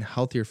I'm eating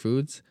healthier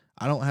foods,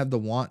 I don't have the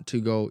want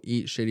to go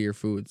eat shittier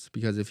foods,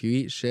 because if you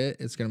eat shit,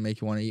 it's going to make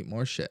you want to eat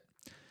more shit.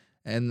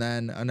 And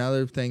then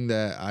another thing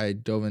that I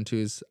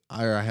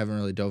haven't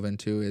really dove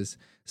into is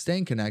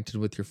staying connected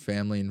with your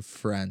family and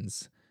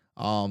friends.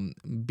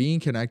 Being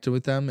connected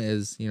with them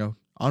is,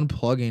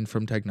 unplugging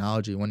from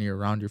technology when you're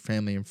around your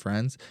family and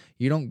friends.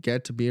 You don't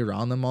get to be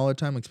around them all the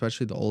time,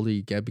 especially the older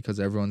you get, because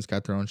everyone's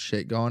got their own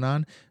shit going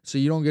on. So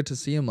you don't get to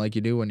see them like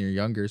you do when you're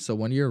younger. So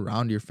when you're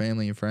around your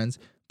family and friends,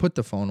 put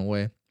the phone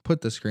away, put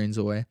the screens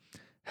away,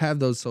 have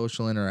those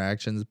social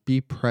interactions,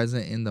 be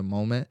present in the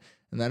moment.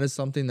 And that is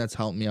something that's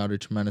helped me out a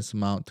tremendous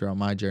amount throughout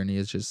my journey,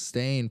 is just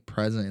staying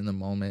present in the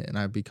moment. And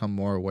I've become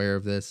more aware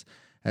of this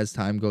as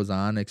time goes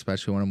on,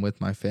 especially when I'm with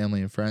my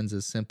family and friends,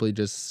 is simply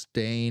just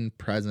staying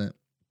present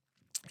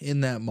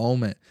in that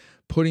moment,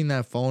 putting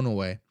that phone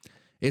away.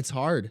 It's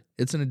hard.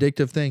 It's an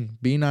addictive thing.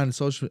 Being on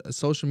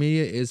social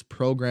media is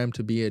programmed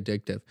to be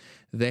addictive.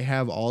 They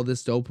have all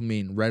this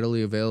dopamine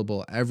readily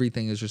available.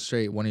 Everything is just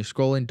straight. When you're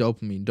scrolling,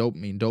 dopamine,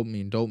 dopamine,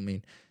 dopamine,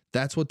 dopamine.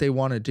 That's what they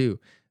want to do.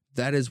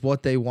 That is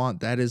what they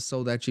want. That is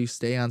so that you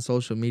stay on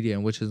social media,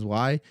 and which is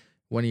why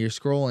when you're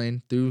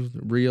scrolling through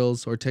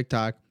Reels or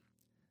TikTok,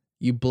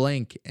 you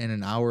blink and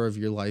an hour of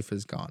your life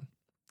is gone.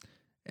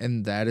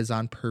 And that is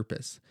on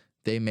purpose.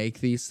 They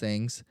make these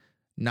things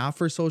not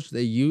for social.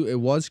 It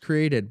was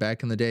created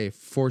back in the day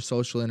for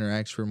social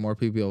interaction, for more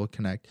people to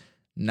connect.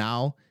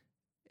 Now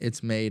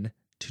it's made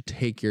to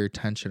take your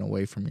attention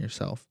away from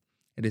yourself.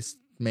 It is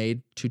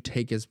made to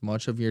take as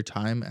much of your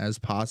time as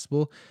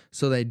possible,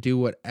 so they do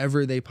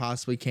whatever they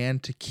possibly can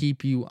to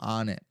keep you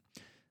on it.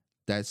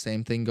 That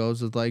same thing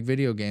goes with like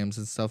video games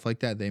and stuff like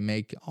that. They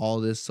make all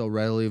this so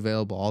readily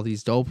available, all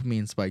these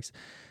dopamine spikes.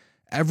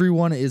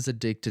 Everyone is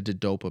addicted to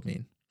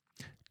dopamine.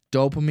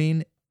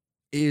 Dopamine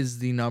is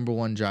the number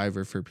one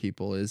driver for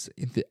people.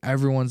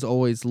 Everyone's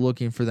always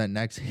looking for that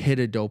next hit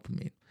of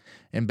dopamine.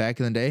 And back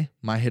in the day,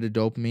 my hit of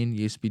dopamine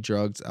used to be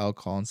drugs,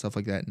 alcohol, and stuff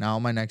like that. Now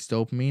my next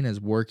dopamine is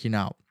working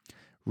out,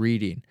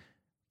 reading,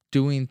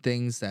 doing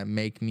things that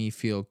make me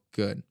feel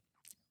good,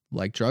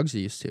 like drugs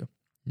used to.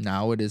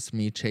 Now it is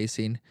me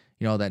chasing,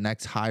 that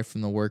next high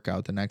from the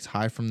workout, the next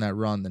high from that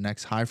run, the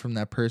next high from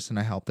that person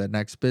I helped, that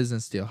next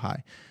business deal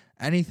high.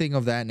 Anything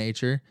of that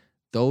nature,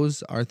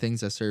 those are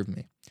things that serve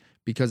me.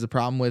 Because the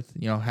problem with,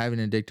 having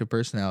an addictive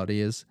personality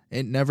is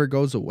it never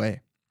goes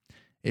away.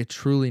 It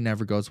truly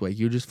never goes away.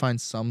 You just find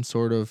some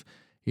sort of,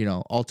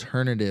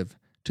 alternative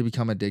to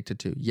become addicted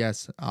to.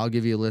 Yes, I'll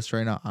give you a list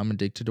right now. I'm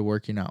addicted to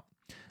working out.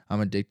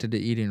 I'm addicted to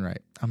eating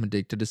right. I'm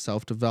addicted to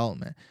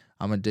self-development.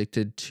 I'm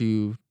addicted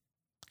to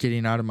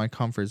getting out of my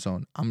comfort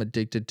zone. I'm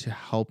addicted to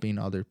helping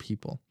other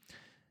people.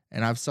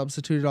 And I've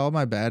substituted all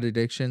my bad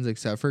addictions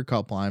except for a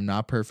couple. I'm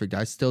not perfect.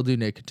 I still do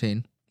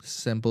nicotine.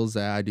 Simple as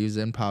that. I do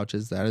Zyn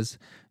pouches. That is,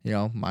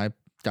 my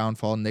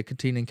downfall.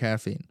 Nicotine and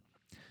caffeine.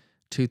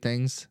 Two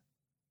things,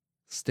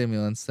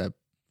 stimulants that,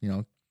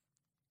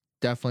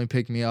 definitely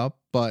pick me up.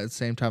 But at the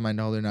same time, I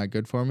know they're not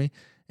good for me.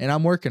 And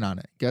I'm working on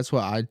it. Guess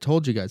what? I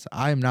told you guys,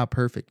 I am not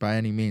perfect by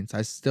any means.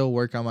 I still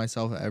work on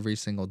myself every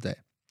single day.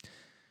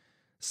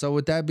 So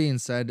with that being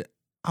said,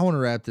 I want to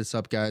wrap this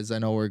up, guys. I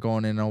know we're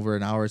going in over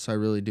an hour, so I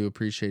really do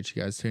appreciate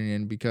you guys tuning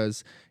in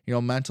because,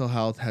 mental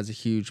health has a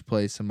huge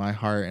place in my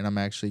heart, and I'm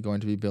actually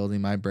going to be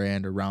building my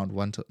brand around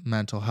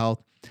mental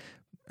health.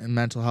 And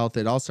mental health,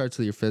 it all starts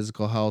with your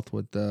physical health,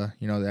 with the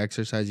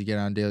exercise you get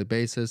on a daily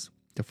basis,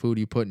 the food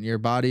you put in your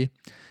body,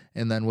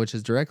 and then which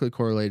is directly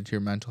correlated to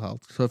your mental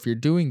health. So if you're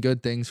doing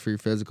good things for your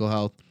physical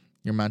health,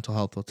 your mental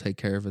health will take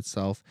care of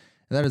itself.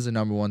 And that is the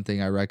number one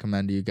thing I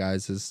recommend to you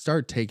guys is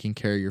start taking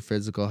care of your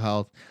physical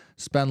health.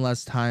 Spend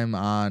less time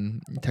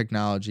on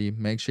technology.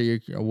 Make sure you're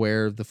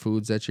aware of the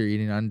foods that you're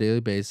eating on a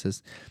daily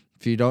basis.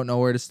 If you don't know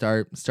where to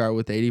start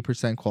with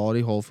 80% quality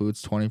whole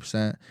foods,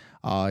 20%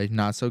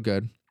 not so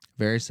good.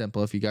 Very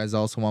simple. If you guys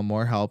also want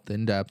more help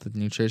in depth with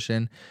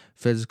nutrition,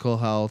 physical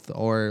health,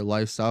 or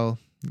lifestyle,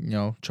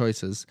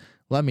 choices,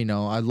 let me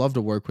know. I'd love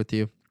to work with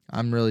you.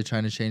 I'm really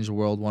trying to change the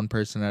world one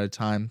person at a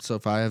time. So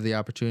if I have the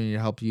opportunity to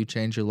help you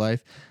change your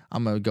life,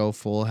 I'm going to go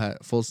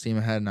full steam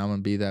ahead, and I'm going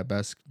to be the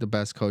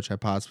best coach I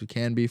possibly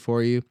can be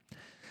for you.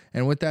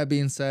 And with that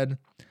being said,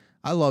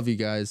 I love you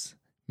guys.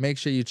 Make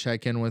sure you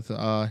check in with,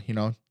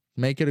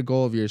 make it a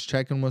goal of yours.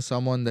 Check in with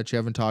someone that you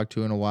haven't talked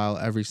to in a while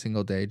every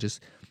single day.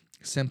 Just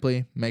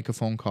simply make a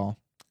phone call,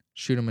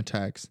 shoot them a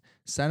text,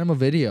 send them a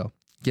video,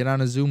 get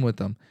on a Zoom with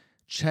them,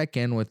 check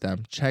in with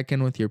them, check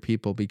in with your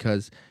people,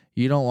 because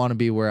you don't want to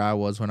be where I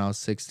was when I was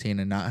 16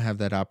 and not have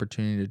that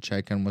opportunity to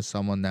check in with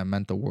someone that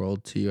meant the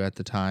world to you at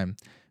the time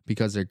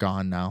because they're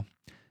gone now.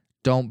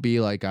 Don't be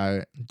like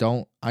I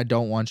don't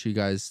want you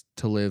guys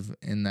to live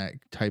in that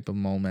type of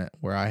moment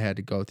where I had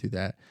to go through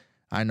that.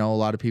 I know a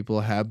lot of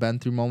people have been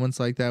through moments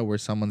like that where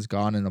someone's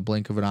gone in a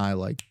blink of an eye,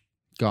 like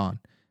gone.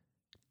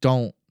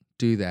 Don't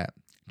do that.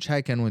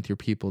 Check in with your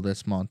people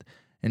this month,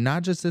 and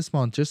not just this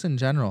month, just in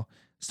general.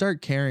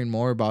 Start caring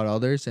more about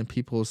others, and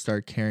people will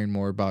start caring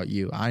more about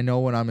you. I know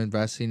when I'm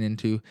investing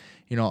into,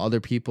 other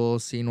people,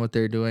 seeing what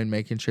they're doing,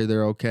 making sure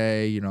they're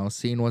okay,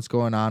 seeing what's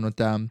going on with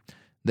them,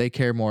 they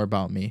care more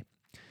about me.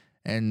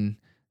 And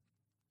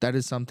that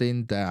is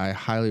something that I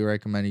highly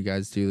recommend you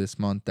guys do this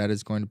month. That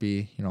is going to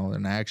be,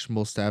 an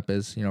actionable step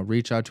is,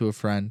 reach out to a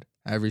friend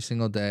every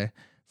single day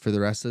for the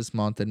rest of this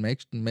month, and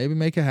maybe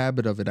make a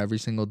habit of it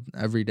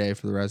every day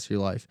for the rest of your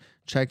life.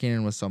 Checking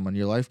in with someone.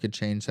 Your life could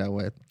change that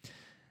way.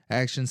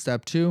 Action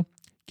step 2,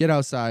 get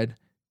outside,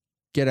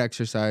 get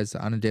exercise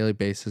on a daily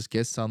basis,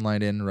 get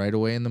sunlight in right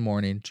away in the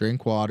morning,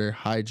 drink water,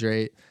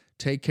 hydrate,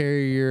 take care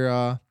of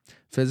your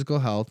physical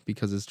health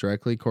because it's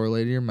directly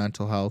correlated to your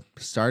mental health,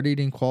 start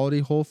eating quality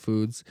whole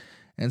foods,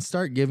 and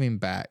start giving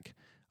back.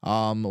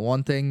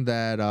 One thing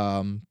that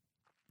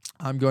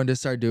I'm going to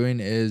start doing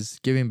is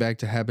giving back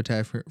to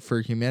Habitat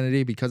for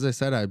Humanity, because I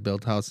said I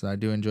built houses and I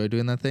do enjoy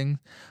doing that thing.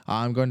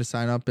 I'm going to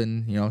sign up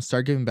and,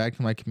 start giving back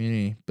to my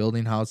community,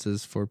 building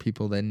houses for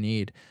people that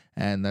need.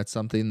 And that's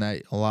something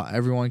that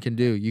everyone can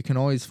do. You can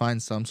always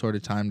find some sort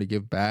of time to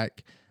give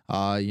back.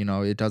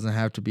 It doesn't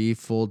have to be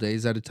full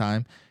days at a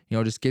time.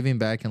 Just giving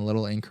back in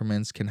little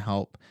increments can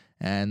help.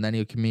 And then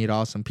you can meet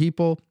awesome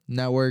people,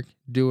 network,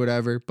 do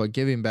whatever. But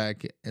giving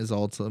back is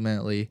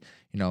ultimately,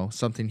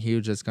 something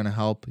huge that's going to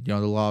help. The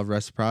law of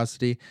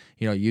reciprocity.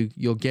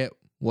 You'll get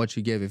what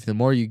you give. If the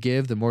more you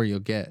give, the more you'll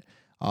get.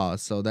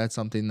 So that's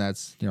something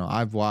that's,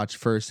 I've watched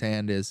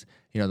firsthand is,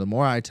 the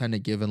more I tend to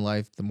give in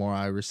life, the more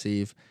I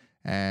receive.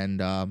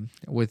 And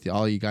with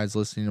all you guys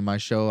listening to my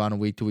show on a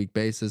week-to-week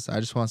basis, I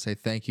just want to say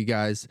thank you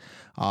guys.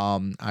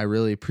 I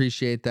really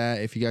appreciate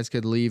that. If you guys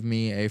could leave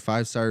me a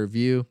 5-star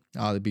review,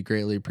 it'd be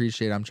greatly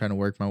appreciated. I'm trying to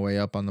work my way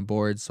up on the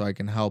board so I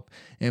can help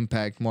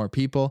impact more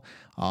people.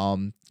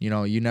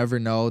 You never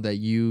know that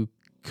you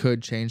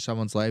could change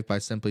someone's life by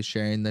simply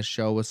sharing this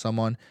show with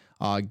someone,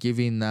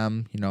 giving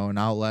them, an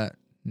outlet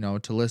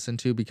to listen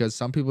to, because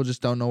some people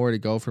just don't know where to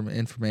go for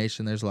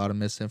information. There's a lot of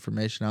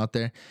misinformation out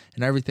there,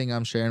 and everything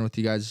I'm sharing with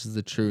you guys is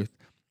the truth.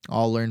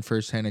 All learned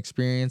firsthand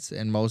experience,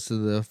 and most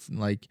of the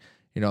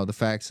the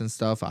facts and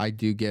stuff I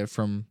do get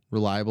from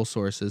reliable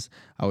sources.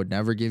 I would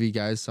never give you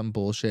guys some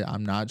bullshit.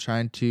 I'm not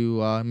trying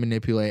to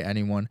manipulate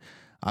anyone.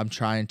 I'm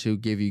trying to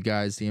give you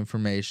guys the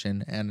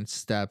information and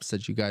steps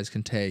that you guys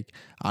can take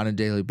on a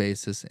daily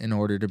basis in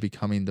order to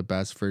becoming the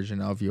best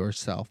version of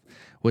yourself.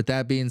 With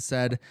that being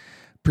said,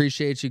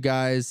 appreciate you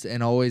guys,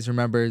 and always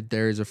remember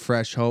there is a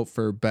fresh hope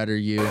for a better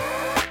you.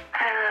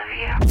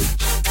 I love you.